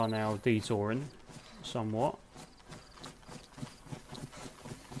we are now detouring somewhat.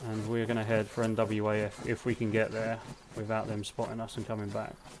 And we're going to head for NWAF if we can get there without them spotting us and coming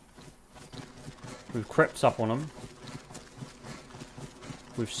back. We've crept up on them.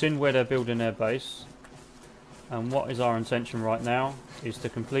 We've seen where they're building their base, and what is our intention right now is to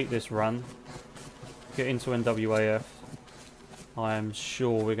complete this run, get into NWAF. I am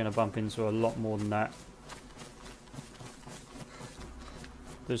sure we're going to bump into a lot more than that.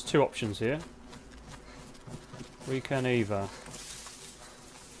 There's 2 options here. We can either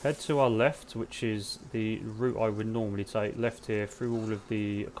head to our left, which is the route I would normally take, left here through all of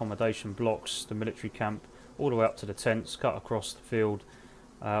the accommodation blocks, the military camp, all the way up to the tents, cut across the field,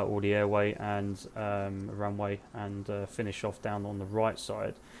 or the airway and runway, and finish off down on the right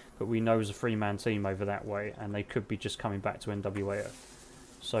side. But we know there's a 3-man team over that way, and they could be just coming back to NWAF.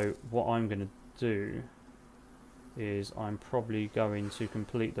 So what I'm going to do is I'm probably going to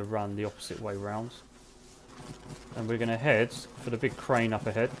complete the run the opposite way round. And we're going to head for the big crane up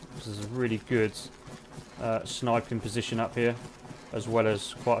ahead. This is a really good sniping position up here, as well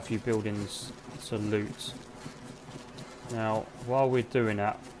as quite a few buildings to loot. Now, while we're doing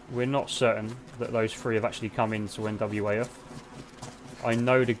that, we're not certain that those three have actually come into NWAF. I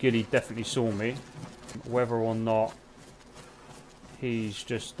know the ghillie definitely saw me. Whether or not he's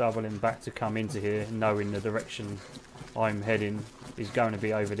just doubling back to come into here, knowing the direction I'm heading is going to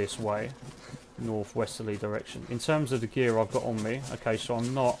be over this way, northwesterly direction. In terms of the gear I've got on me, okay, so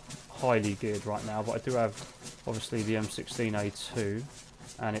I'm not highly geared right now, but I do have obviously the M16A2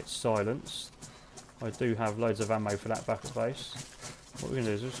 and it's silenced. I do have loads of ammo for that back at base. What we're going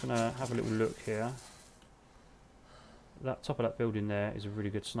to do is we're just going to have a little look here. That top of that building there is a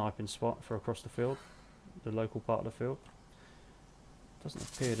really good sniping spot for across the field, the local part of the field. Doesn't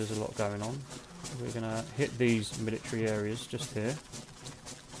appear there's a lot going on. We're going to hit these military areas just here.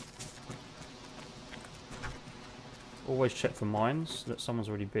 Always check for mines, that someone's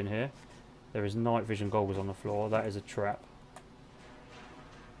already been here. There is night vision goggles on the floor. That is a trap.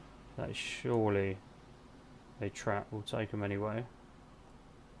 That is surely a trap. We'll take them anyway.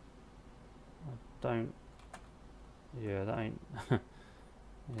 I don't... Yeah, that ain't...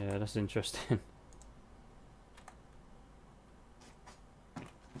 Yeah, that's interesting.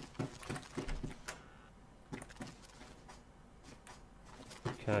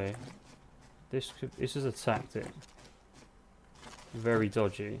 Okay. This is a tactic. Very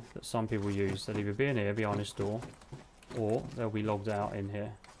dodgy that some people use. They'll either be in here behind this door, or they'll be logged out in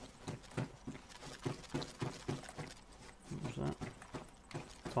here. What was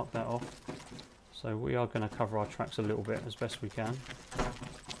that? Tuck that off. So we are going to cover our tracks a little bit as best we can.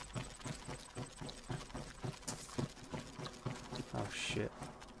 Oh shit.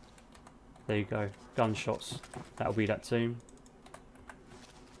 There you go. Gunshots. That'll be that team.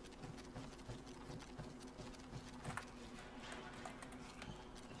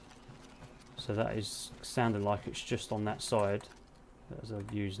 So that is sounding like it's just on that side. There's a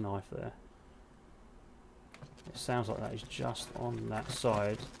used knife there. It sounds like that is just on that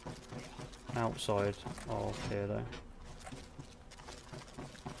side, outside of here though.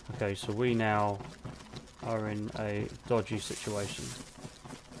 Okay, so we now are in a dodgy situation.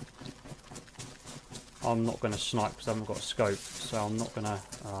 I'm not going to snipe because I haven't got a scope, so I'm not going to...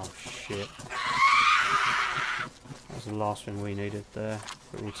 Oh shit. That was the last thing we needed there,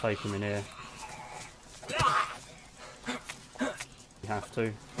 but we'll take him in here. You have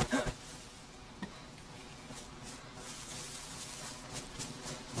to.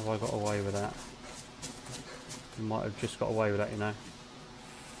 Have I got away with that? Might have just got away with that, you know.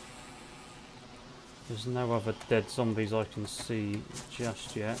 There's no other dead zombies I can see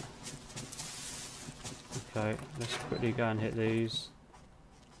just yet. Okay, let's quickly go and hit these.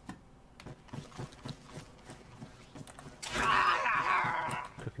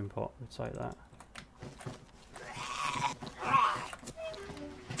 Cooking pot, we'll take that.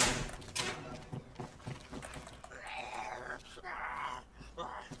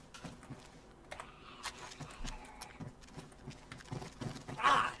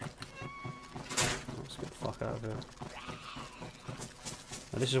 Out of here.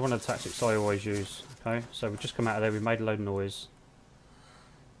 Now this is one of the tactics I always use. Okay, so we've just come out of there, we've made a load of noise,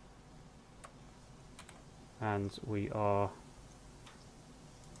 and we are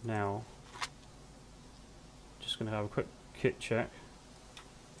now just going to have a quick kit check.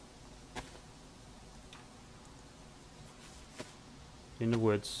 In the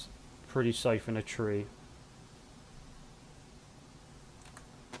woods, pretty safe in a tree.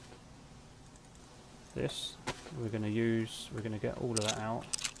 This we're going to use, we're going to get all of that out.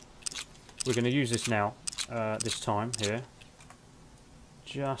 We're going to use this now, this time here,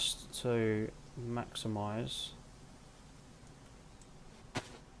 just to maximise.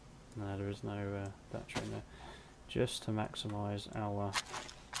 No, there is no battery in there. Just to maximise our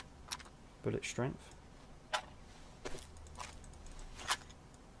bullet strength.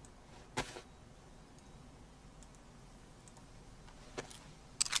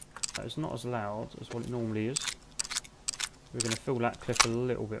 It's not as loud as what it normally is. We're going to fill that clip a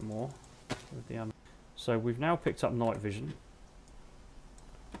little bit more with the ammo. So we've now picked up night vision.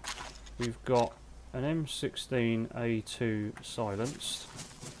 We've got an M16A2 silenced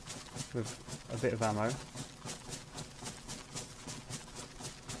with a bit of ammo.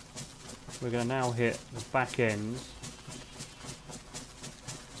 We're going to now hit the back end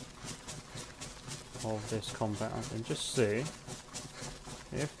of this compound and just see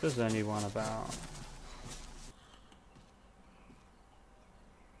if there's anyone about.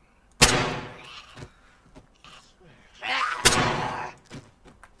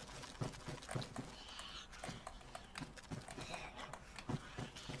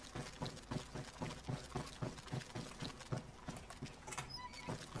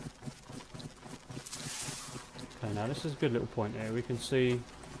 Okay, now this is a good little point here. We can see...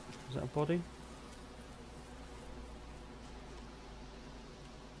 Is that a body? I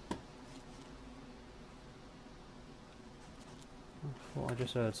thought I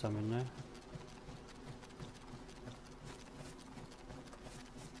just heard something there.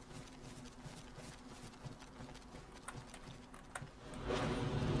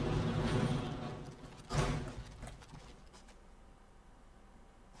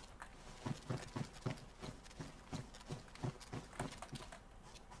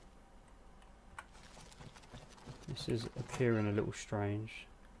 This is appearing a little strange.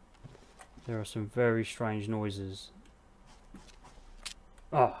 There are some very strange noises.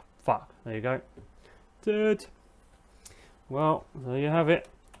 Ah, oh, fuck. There you go. Dead. Well, there you have it.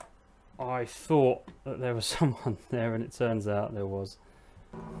 I thought that there was someone there, and it turns out there was.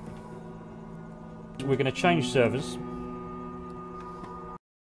 We're going to change servers.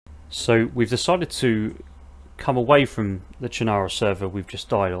 So we've decided to come away from the Cherno server we've just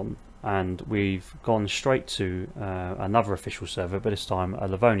died on, and we've gone straight to another official server, but this time a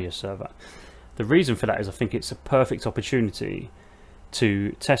Livonia server. The reason for that is I think it's a perfect opportunity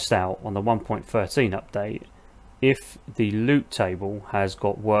to test out on the 1.13 update if the loot table has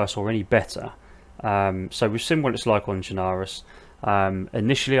got worse or any better. So we've seen what it's like on Cherno.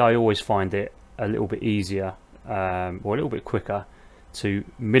 Initially I always find it a little bit easier or a little bit quicker to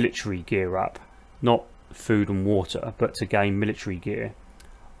military gear up, not food and water, but to gain military gear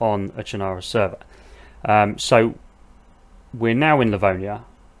on a Cherno server. So we're now in Livonia.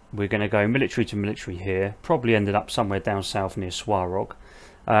 We're going to go military to military here, probably ended up somewhere down south near Swarog.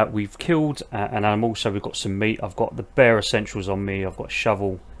 We've killed an animal, so we've got some meat. I've got the bare essentials on me. I've got a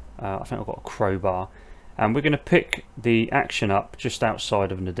shovel, I think I've got a crowbar, and we're going to pick the action up just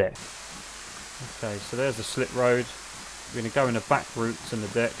outside of Nadek. Okay, so there's the slip road. We're going to go in a back route to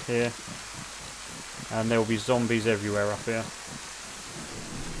Nadek here, and there will be zombies everywhere up here.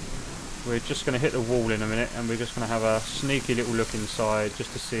 We're just going to hit the wall in a minute, and we're just going to have a sneaky little look inside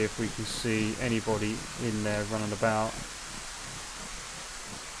just to see if we can see anybody in there running about.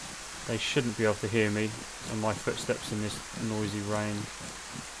 They shouldn't be able to hear me and my footsteps in this noisy rain.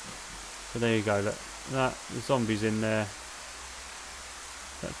 So there you go, look. That, the zombie's in there.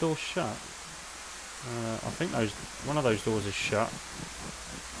 That door's shut. I think one of those doors is shut.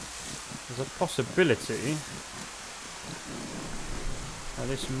 There's a possibility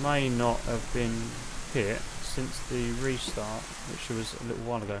this may not have been hit since the restart, which was a little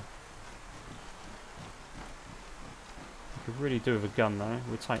while ago. We could really do with a gun though.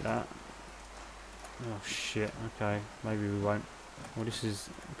 We'll take that. Oh shit, okay, maybe we won't. Well, this is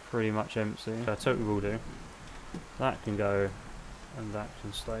pretty much empty. So I totally will do. That can go and that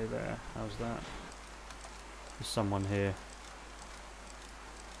can stay there. How's that? There's someone here.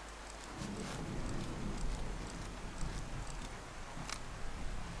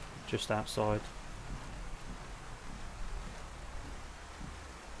 Just outside.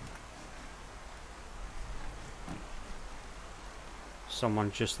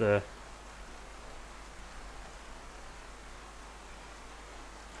 Someone just there.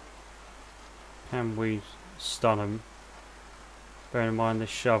 Can we stun him? Bearing in mind this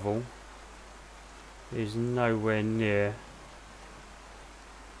shovel is nowhere near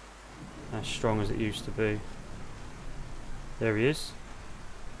as strong as it used to be. There he is.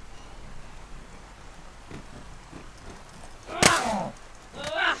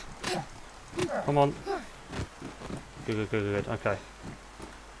 Come on. Good, good, good, good. Okay.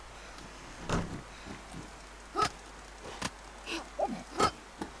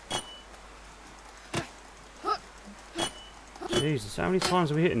 Jesus, how many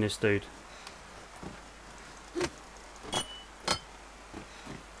times are we hitting this dude?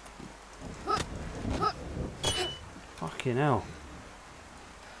 Fucking hell.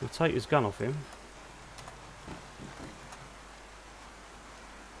 We'll take his gun off him.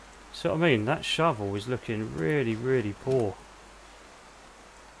 See what I mean? That shovel is looking really, really poor.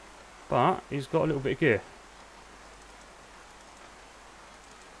 But he's got a little bit of gear.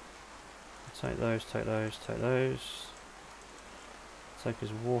 Take those, take those, take those. Take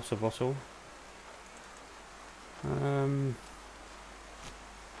his water bottle. Take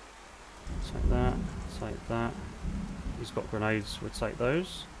that, take that. He's got grenades, we'll take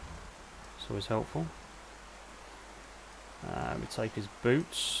those. It's always helpful. We take his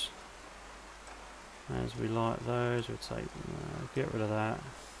boots. As we like those, we'll take, get rid of that.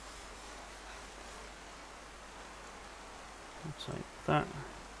 We'll take that.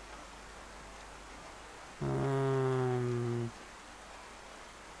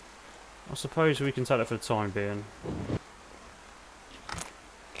 I suppose we can take that for the time being.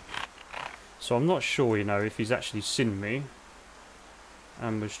 So I'm not sure, you know, if he's actually seen me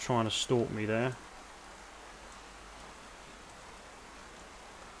and was trying to stalk me there,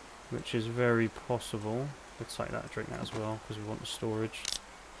 which is very possible. Let's take that, drink that as well, because we want the storage.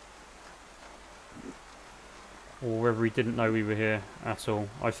 Or whether he didn't know we were here at all.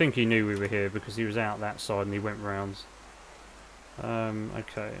 I think he knew we were here because he was out that side and he went round.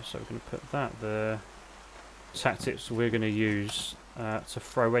 Okay, so we're going to put that there. Tactics we're going to use to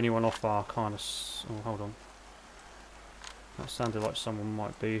throw anyone off our kind of... Oh, hold on. That sounded like someone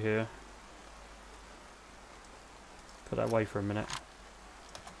might be here. Put that away for a minute.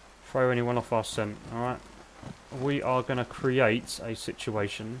 Throw anyone off our scent, alright? We are going to create a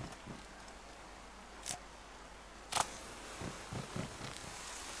situation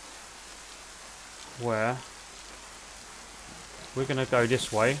where we're going to go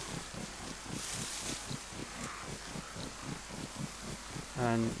this way,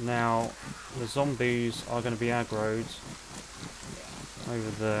 and now the zombies are going to be aggroed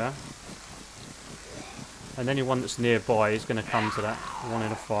over there, and anyone that's nearby is going to come to that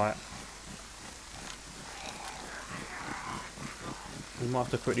wanting a fight. We might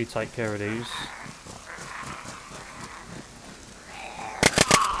have to quickly take care of these.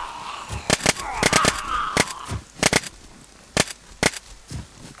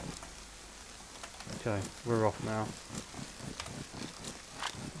 Okay, we're off now.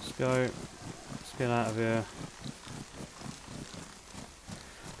 Let's go. Let's get out of here.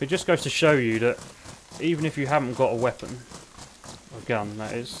 It just goes to show you that even if you haven't got a weapon, a gun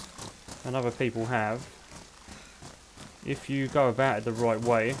that is, and other people have, if you go about it the right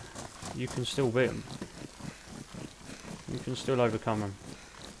way, you can still beat them. You can still overcome them.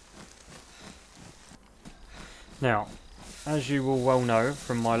 Now, as you will well know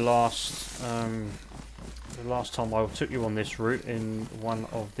from my last, the last time I took you on this route in one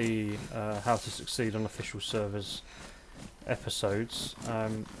of the How to Succeed on Official Servers episodes,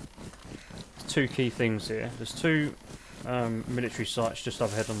 two key things here. There's two military sites just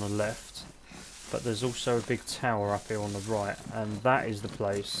overhead on the left, but there's also a big tower up here on the right, and that is the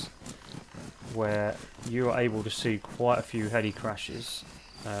place where you are able to see quite a few heli crashes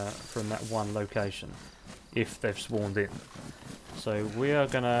from that one location, if they've spawned in. So we are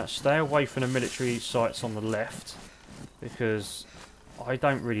going to stay away from the military sites on the left, because I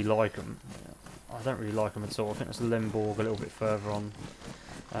don't really like them. I don't really like them at all. I think it's Lemborg a little bit further on,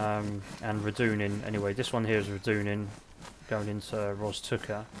 and Radunin. Anyway, this one here is Radunin, going into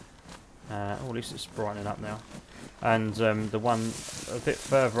Roztuka. Or at least it's brightening up now. And the one a bit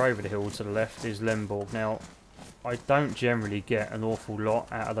further over the hill to the left is Lemborg. Now, I don't generally get an awful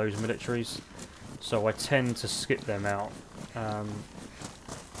lot out of those militaries, so I tend to skip them out.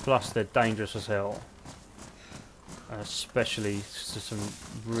 Plus, they're dangerous as hell, especially to some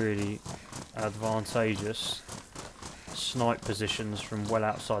really advantageous snipe positions from well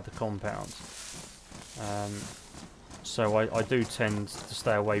outside the compound. So I do tend to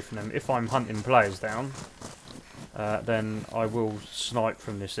stay away from them. If I'm hunting players down, then I will snipe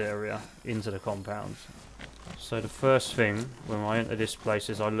from this area into the compound. So the first thing when I enter this place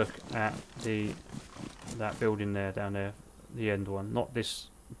is I look at that building there, down there, the end one, not this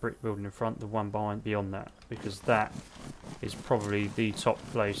brick building in front, the one beyond that, because that is probably the top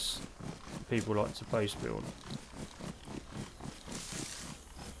place people like to base build.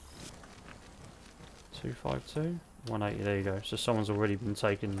 252, 180. There you go. So someone's already been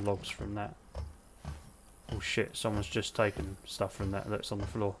taking logs from that. Oh shit! Someone's just taken stuff from that that's on the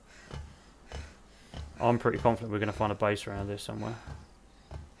floor. I'm pretty confident we're going to find a base around here somewhere.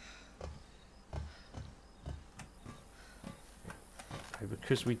 Okay,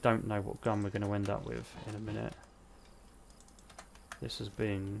 because we don't know what gun we're going to end up with in a minute. This has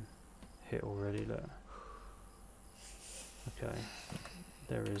been hit already, look. Okay.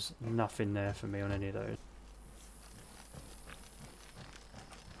 There is nothing there for me on any of those.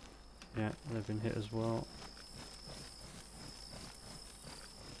 Yeah, they've been hit as well.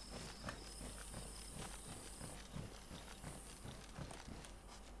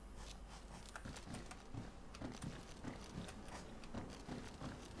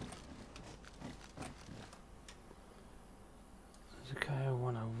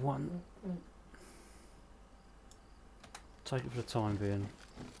 Take it for the time being.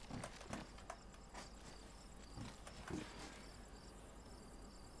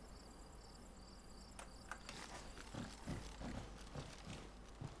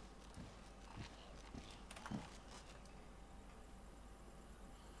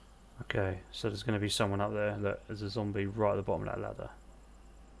 Okay, so there's going to be someone up there. Look, there's a zombie right at the bottom of that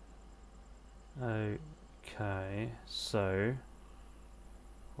ladder. Okay, so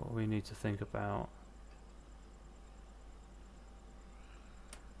what we need to think about.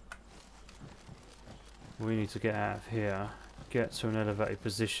 We need to get out of here, get to an elevated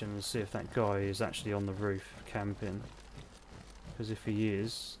position and see if that guy is actually on the roof camping. Because if he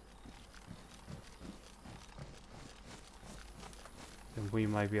is, then we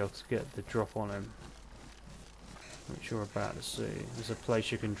may be able to get the drop on him, which you're about to see. There's a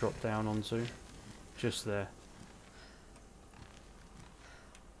place you can drop down onto, just there.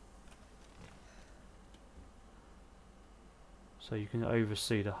 So you can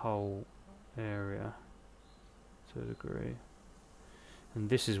oversee the whole area to a degree. And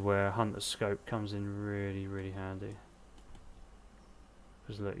this is where Hunter's Scope comes in really, really handy.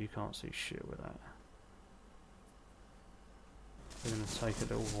 Because look, you can't see shit with that. We're going to take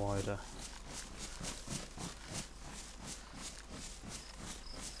it a little wider.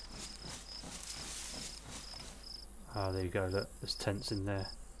 Ah, there you go, look, there's tents in there.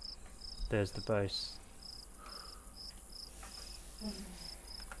 There's the base.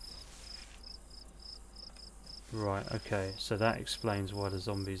 Right, okay, so that explains why the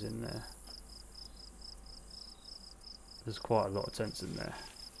zombies in there. There's quite a lot of tents in there.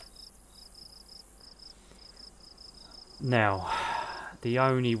 Now, the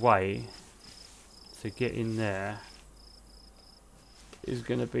only way to get in there is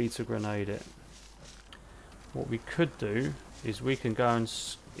going to be to grenade it. What we could do is we can go and,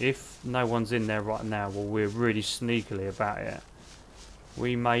 if no one's in there right now, well, we're really sneakily about it,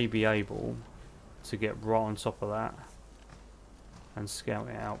 we may be able to get right on top of that and scout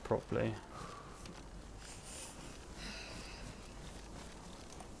it out properly.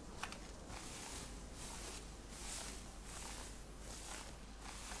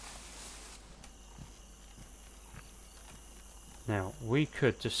 Now, we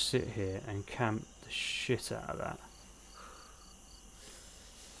could just sit here and camp the shit out of that.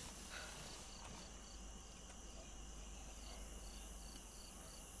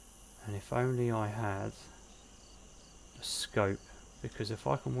 And if only I had a scope, because if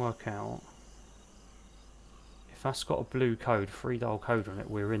I can work out, if that's got a blue code, 3-dial code on it,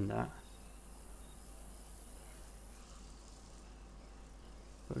 we're in that.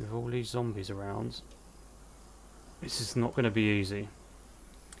 But with all these zombies around, this is not going to be easy.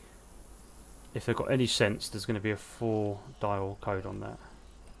 If they've got any sense, there's going to be a 4-dial code on that.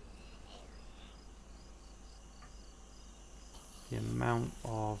 The amount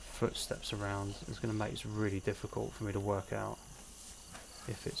of footsteps around is going to make this really difficult for me to work out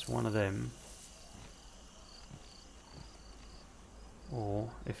if it's one of them or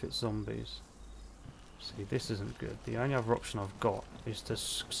if it's zombies. See, this isn't good. The only other option I've got is to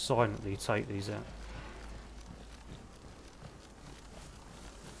silently take these out.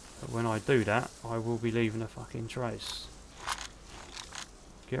 But when I do that, I will be leaving a fucking trace.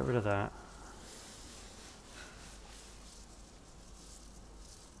 Get rid of that.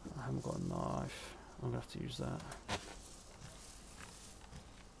 I haven't got a knife. I'm going to have to use that.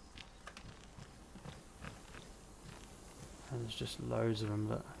 And there's just loads of them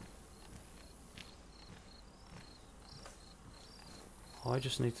that... I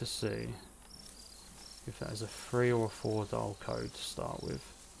just need to see if that is a 3 or a 4-dial code to start with.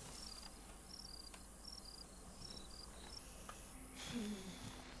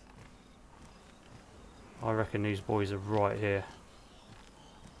 I reckon these boys are right here.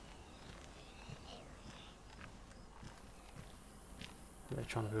 They're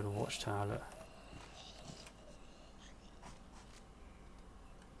trying to build a watchtower. Look.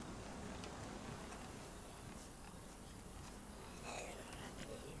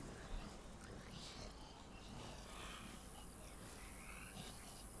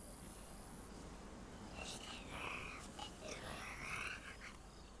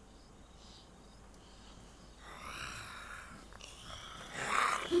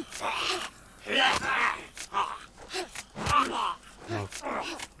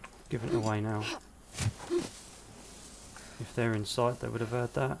 Giving it away now. If they're inside, they would have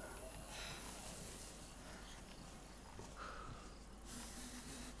heard that.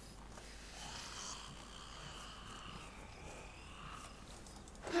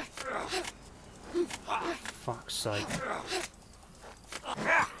 Fuck's sake.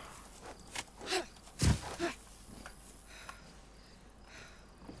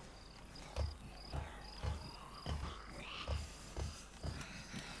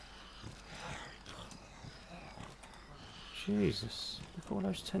 Jesus, look at all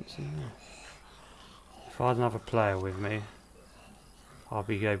those tents in there. If I had another player with me, I'll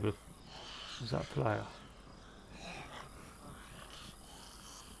be able to... Is that a player?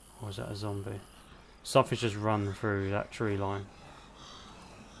 Or is that a zombie? Something's just run through that tree line.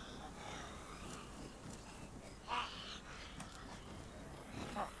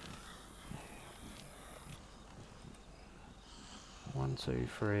 1, 2,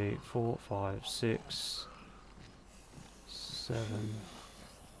 3, 4, 5, 6, 7.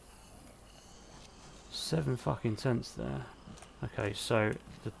 7 fucking tents there. Okay, so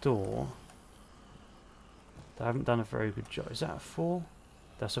the door. They haven't done a very good job. Is that a 4?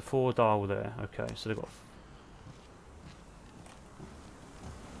 That's a 4 dial there. Okay, so they've got.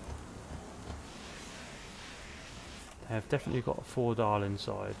 They have definitely got a 4 dial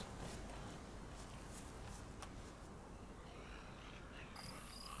inside.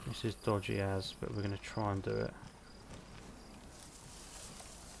 This is dodgy as, but we're going to try and do it.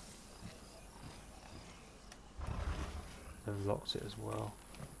 They've locked it as well.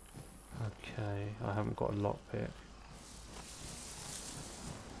 Okay, I haven't got a lockpick.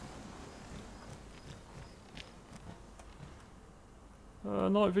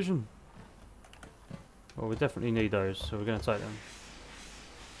 Night vision. Well, we definitely need those, so we're going to take them.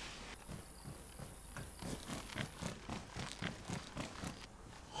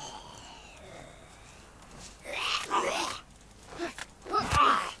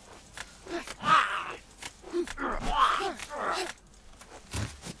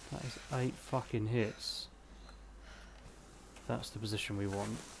 That is 8 fucking hits. That's the position we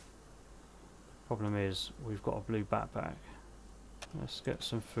want. Problem is, we've got a blue backpack. Let's get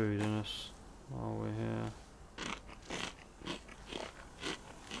some food in us while we're here.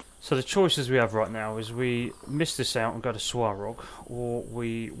 So the choices we have right now is we miss this out and go to Swarog, or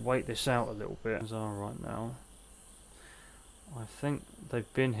we wait this out a little bit. As are right now. I think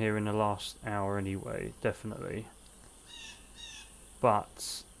they've been here in the last hour anyway, definitely.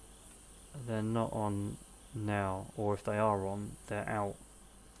 But they're not on now, or if they are on, they're out.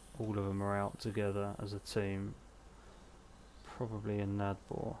 All of them are out together as a team. Probably in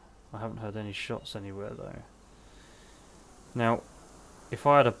Nadbor. I haven't heard any shots anywhere though. Now, if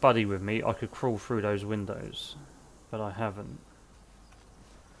I had a buddy with me, I could crawl through those windows, but I haven't.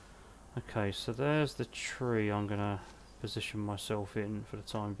 Okay, so there's the tree I'm gonna position myself in for the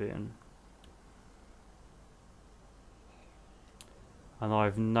time being. And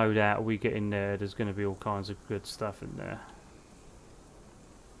I've no doubt we get in there's going to be all kinds of good stuff in there.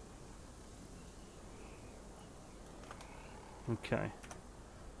 Okay,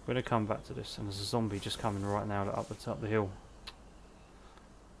 we're going to come back to this, and there's a zombie just coming right now up the top of the hill.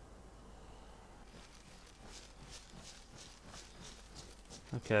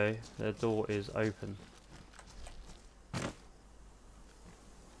 Okay, their door is open.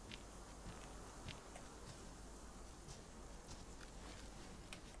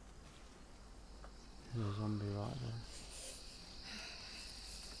 There's a zombie right there.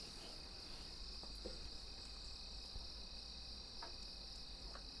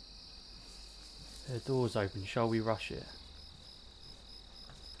 Their door's open, shall we rush it?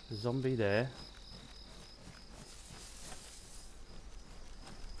 The zombie there.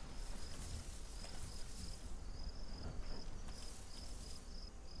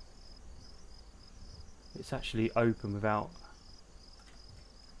 It's actually open without,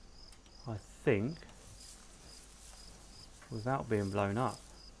 I think, without being blown up.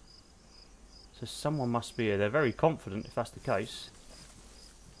 So someone must be here. They're very confident if that's the case.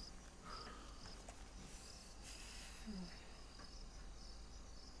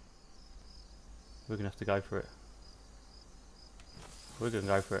 We're going to have to go for it. We're going to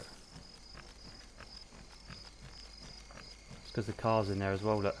go for it. It's because the car's in there as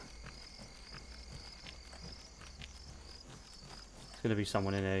well, look. There's going to be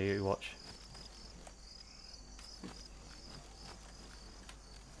someone in there, you watch.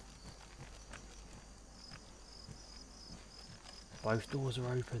 Both doors are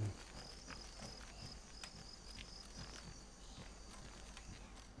open.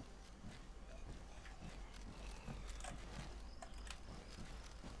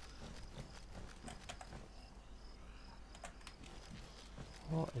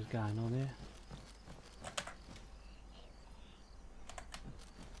 What is going on here?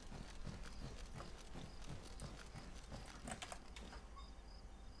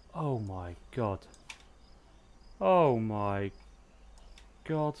 Oh my god. Oh my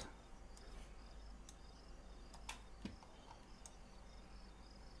god.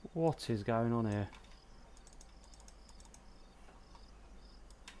 What is going on here?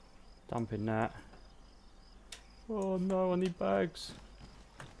 Dumping that. Oh no, I need bags.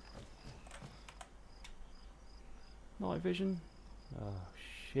 Night vision. Oh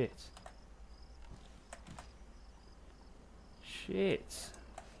shit. Shit.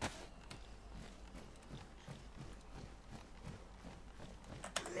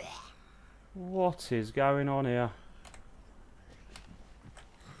 What is going on here?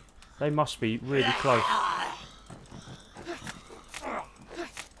 They must be really close.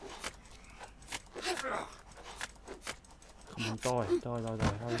 Die.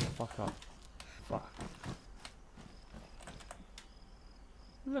 Hurry the fuck up. Fuck.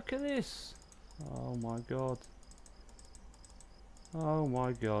 Look at this. Oh my god. Oh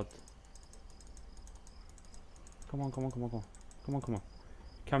my god. Come on.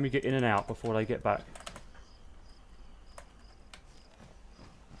 Can we get in and out before they get back?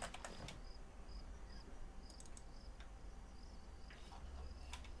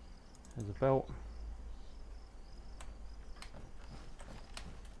 There's a belt.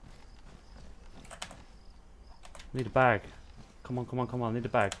 Need a bag. Come on. I need a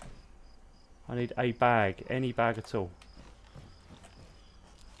bag. I need a bag. Any bag at all.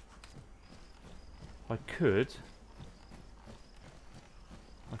 I could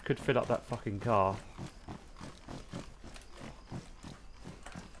fill up that fucking car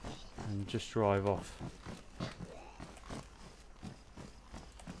and just drive off.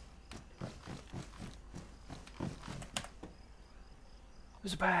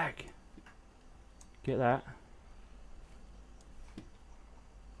 There's a bag. Get that.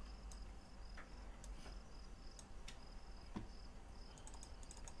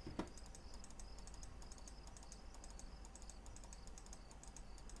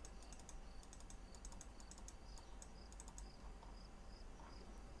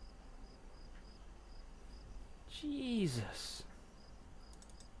 Jesus.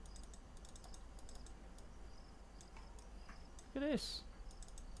 Look at this.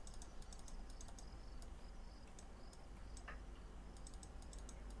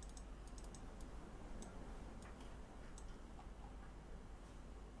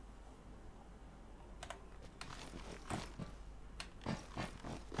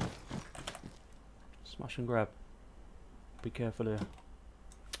 Smash and grab. Be careful here.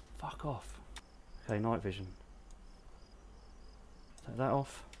 Fuck off. Okay, night vision. Take that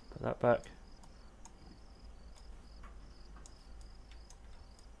off, put that back.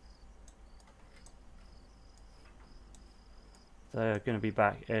 They're going to be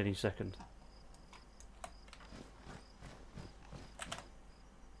back any second.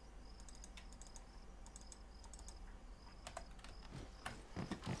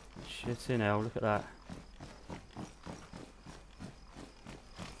 Shit in hell, look at that.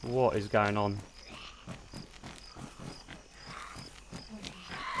 What is going on?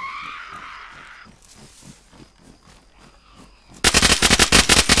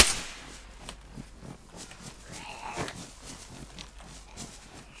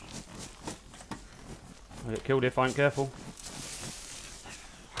 I get killed if I ain't careful.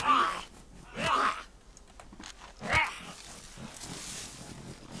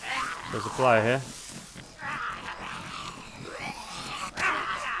 There's a player here.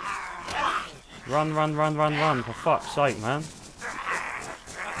 Run, for fuck's sake, man.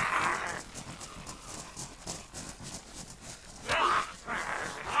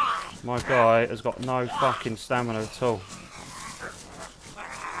 My guy has got no fucking stamina at all.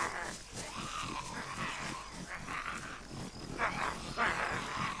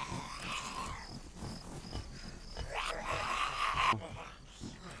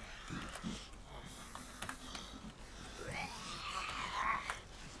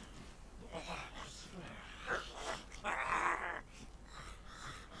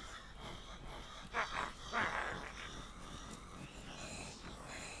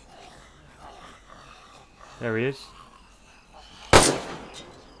 There he is.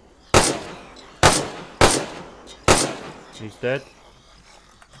 He's dead.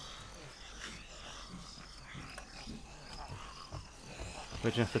 We're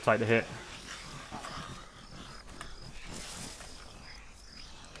just have to take the hit.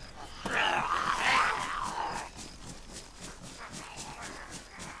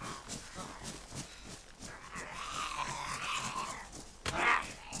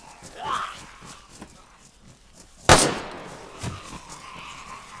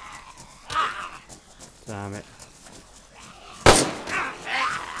 Damn it.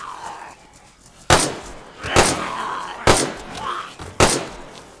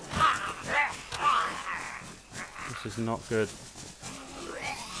 This is not good.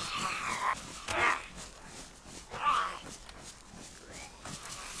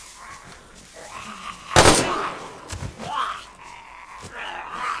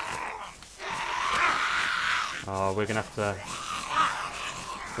 Oh, we're gonna have to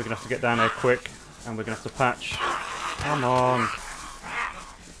get down there quick. And we're going to have to patch. Come on.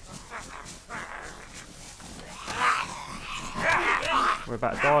 We're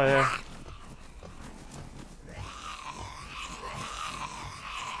about to die here.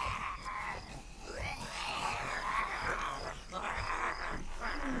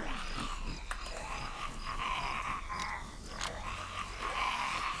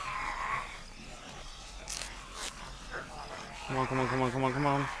 Come on, come on, come on, come on, come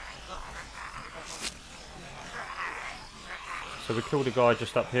on. So we killed a guy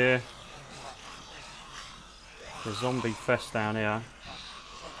just up here. The zombie fest down here.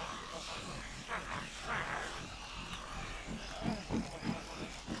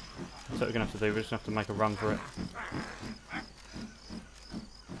 That's what we're going to have to do. We're just going to have to make a run for it.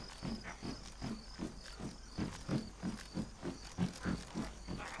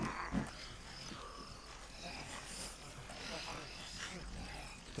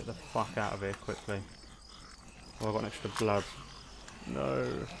 Get the fuck out of here quickly. Oh, I've got an extra blood. No,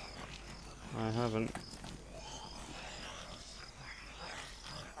 I haven't.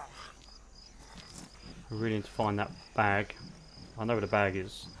 I really need to find that bag. I know where the bag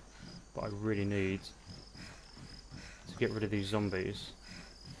is, but I really need to get rid of these zombies.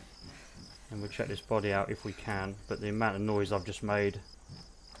 And we'll check this body out if we can, but the amount of noise I've just made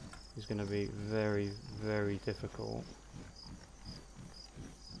is going to be very, very difficult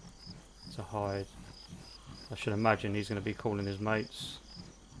to hide. I should imagine he's going to be calling his mates.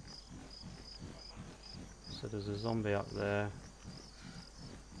 So there's a zombie up there.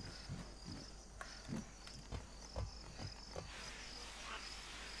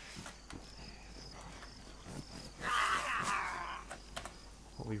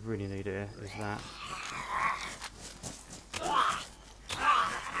 What we really need here is that.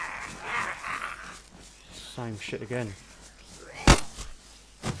 Same shit again.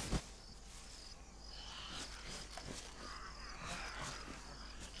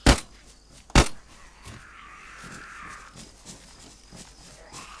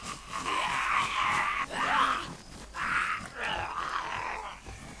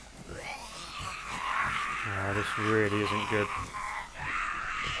 This really isn't good.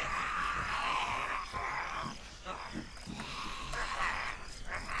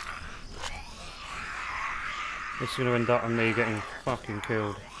 This is going to end up on me getting fucking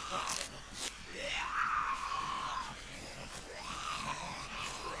killed.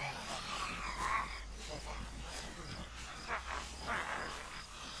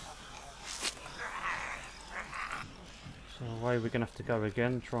 So away we're going to have to go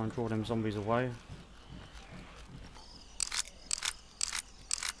again, try and draw them zombies away.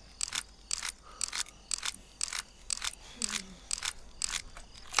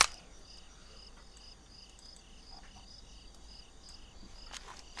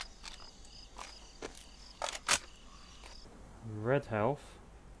 Red health.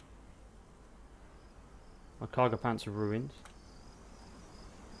 My cargo pants are ruined.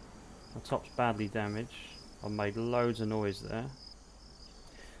 My top's badly damaged. I've made loads of noise there.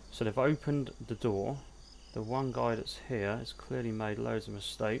 So they've opened the door. The one guy that's here has clearly made loads of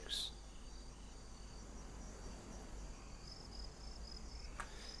mistakes.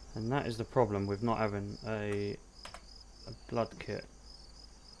 And that is the problem with not having a blood kit.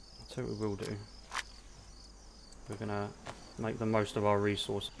 I'll tell you what we will do. We're gonna make the most of our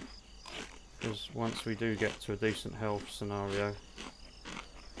resources, because once we do get to a decent health scenario,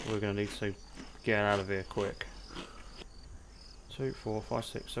 we're going to need to get out of here quick. 2, 4, 5,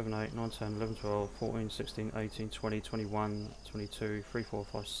 6, 7, 8, 9, 10, 11, 12, 14, 16, 18, 20, 21, 22, 3, 4,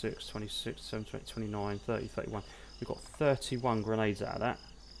 5, 6, 26, 7, 20, 29, 30, 31. We've got 31 grenades out of that.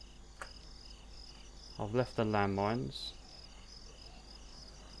 I've left the landmines.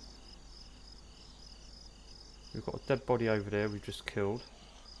 We've got a dead body over there we've just killed.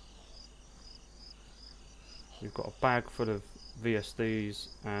 We've got a bag full of VSDs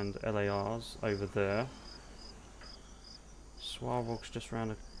and LARs over there. Swarvog's just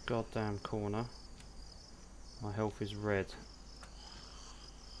round the goddamn corner. My health is red.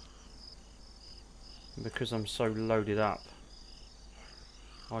 And because I'm so loaded up,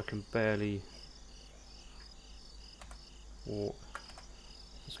 I can barely walk.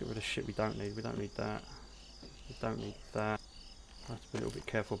 Let's get rid of shit we don't need. We don't need that. We don't need that. I have to be a little bit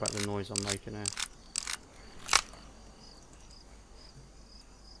careful about the noise I'm making here.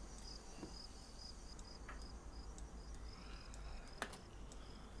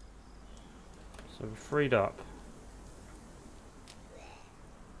 So we're freed up.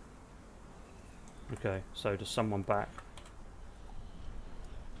 Okay, so there's someone back.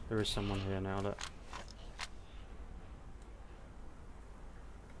 There is someone here now that.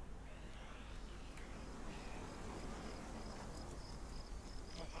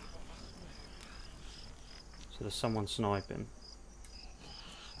 So there's someone sniping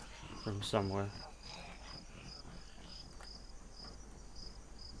from somewhere.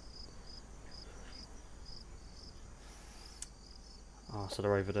 Ah, so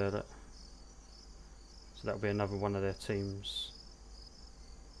they're over there. So that'll be another one of their teams.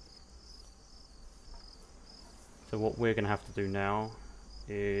 So what we're going to have to do now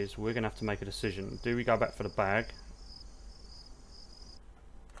is we're going to have to make a decision. Do we go back for the bag?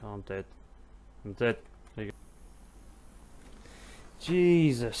 Oh, I'm dead. I'm dead. There you go.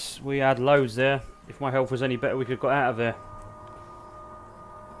 Jesus, we had loads there. If my health was any better, we could have got out of there.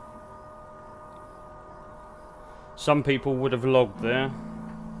 Some people would have logged there,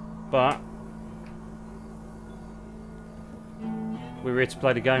 but we're here to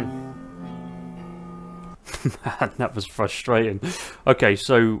play the game. Man, that was frustrating. Okay,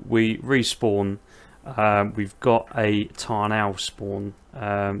 so we respawn. We've got a Tarnal spawn.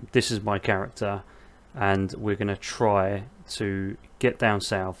 This is my character, and we're going to try to get down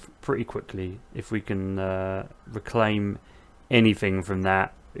south pretty quickly. If we can reclaim anything from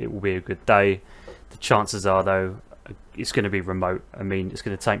that, it will be a good day. The chances are, though, it's going to be remote. I mean, it's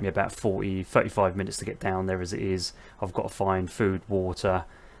going to take me about 35 minutes to get down there as it is. I've got to find food, water.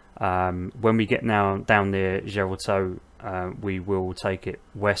 When we get down near Geralto, we will take it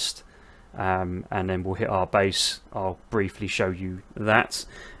west, and then we'll hit our base. I'll briefly show you that,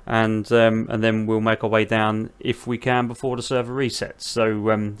 and then we'll make our way down if we can before the server resets. So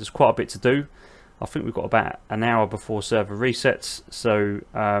there's quite a bit to do. I think we've got about an hour before server resets, so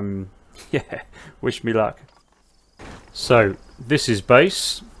yeah, wish me luck. So this is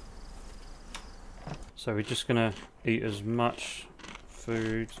base, so we're just gonna eat as much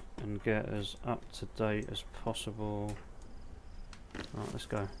food and get as up to date as possible. Right, let's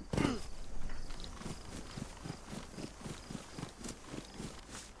go. I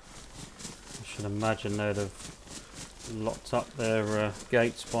should imagine they'd have locked up their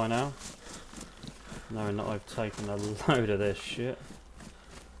gates by now, knowing that I've taken a load of their shit.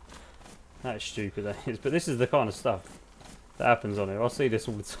 That's stupid, that is, but this is the kind of stuff that happens on here. I see this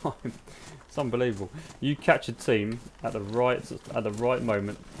all the time. It's unbelievable. You catch a team at the right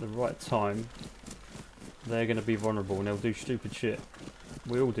moment, the right time, they're going to be vulnerable and they'll do stupid shit.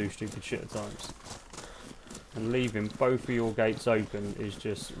 We all do stupid shit at times. And leaving both of your gates open is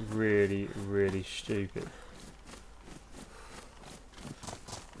just really, really stupid.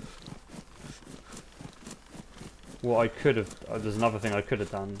 What I could have, there's another thing I could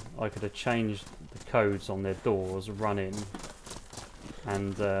have done. I could have changed the codes on their doors, run in,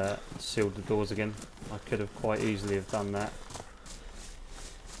 and sealed the doors again. I could have quite easily have done that.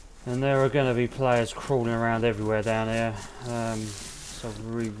 And there are going to be players crawling around everywhere down here. So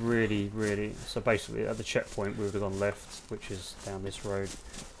really, so basically at the checkpoint we would have gone left, which is down this road.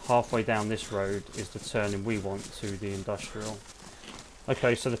 Halfway down this road is the turning we want to the industrial.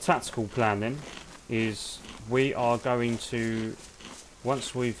 Okay, so the tactical plan then is we are going to,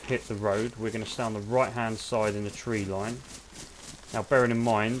 once we've hit the road, we're going to stay on the right hand side in the tree line. Now bearing in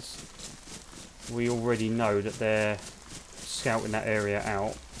mind, we already know that they're scouting that area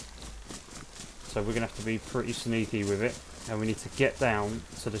out, so we're going to have to be pretty sneaky with it, and we need to get down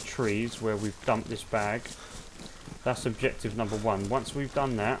to the trees where we've dumped this bag. That's objective number one. Once we've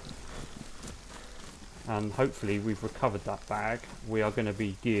done that, and hopefully we've recovered that bag, we are going to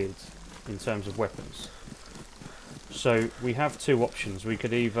be geared in terms of weapons. So we have two options. We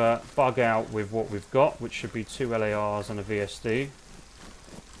could either bug out with what we've got, which should be 2 LARs and a VSD,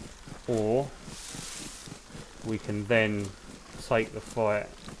 or we can then take the fight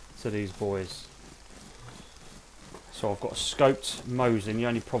to these boys. So I've got a scoped Mosin. The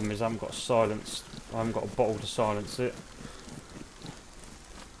only problem is I haven't got a silenced, I haven't got a bottle to silence it.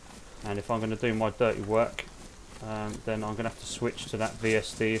 And if I'm going to do my dirty work, then I'm going to have to switch to that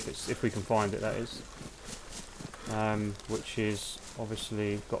VSD if we can find it, that is. Which is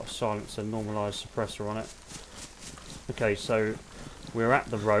obviously got a silencer, normalised suppressor on it. Okay, so we're at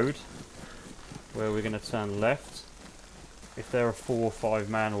the road where we're going to turn left. If they're a 4 or 5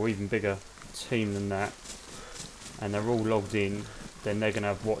 man or even bigger team than that, and they're all logged in, then they're going to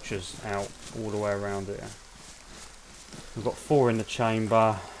have watchers out all the way around here. We've got 4 in the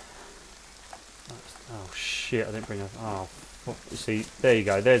chamber. Oh shit, I didn't bring a... Oh, you see, there you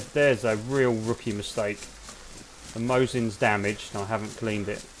go. There's a real rookie mistake. The Mosin's damaged and I haven't cleaned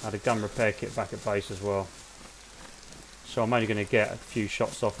it. I had a gun repair kit back at base as well. So I'm only going to get a few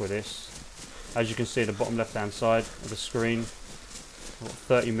shots off with this. As you can see at the bottom left hand side of the screen, I've got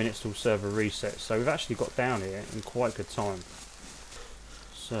 30 minutes till server reset. So we've actually got down here in quite good time.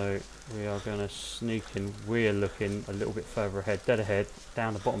 So we are going to sneak in. We're looking a little bit further ahead, dead ahead,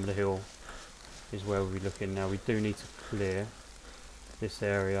 down the bottom of the hill is where we'll be looking. Now we do need to clear this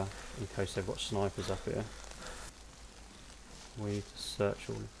area in case they've got snipers up here. We need to search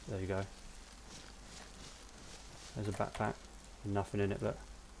all. There you go. There's a backpack. Nothing in it, look.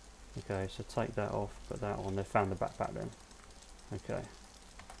 Okay, so take that off, put that on. They found the backpack then. Okay.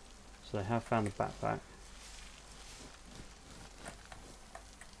 So they have found the backpack.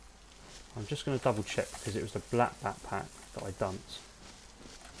 I'm just going to double check because it was the black backpack that I dumped.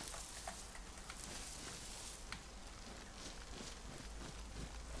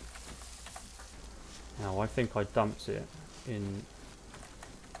 Now I think I dumped it in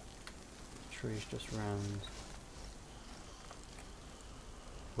trees just round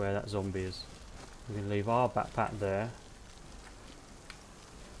where that zombie is. We can leave our backpack there.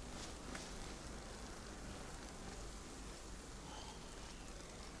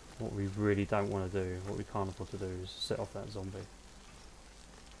 What we really don't want to do, what we can't afford to do, is set off that zombie.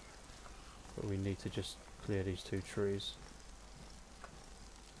 But we need to just clear these 2 trees.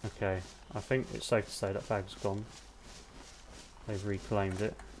 Okay, I think it's safe to say that bag's gone. They've reclaimed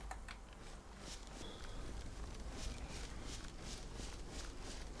it.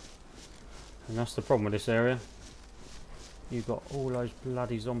 And that's the problem with this area. You've got all those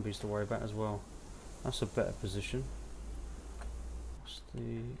bloody zombies to worry about as well. That's a better position. What's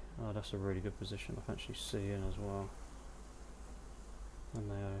the... oh, that's a really good position. I can actually see in as well.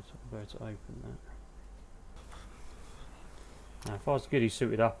 And they are able to open that. Now if I was goody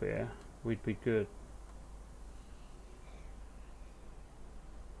suited up here, we'd be good.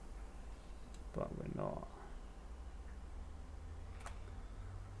 But we're not.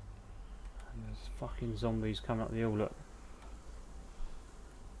 And there's fucking zombies coming up the hill, look.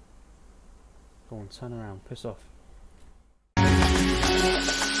 Go on, turn around, piss off.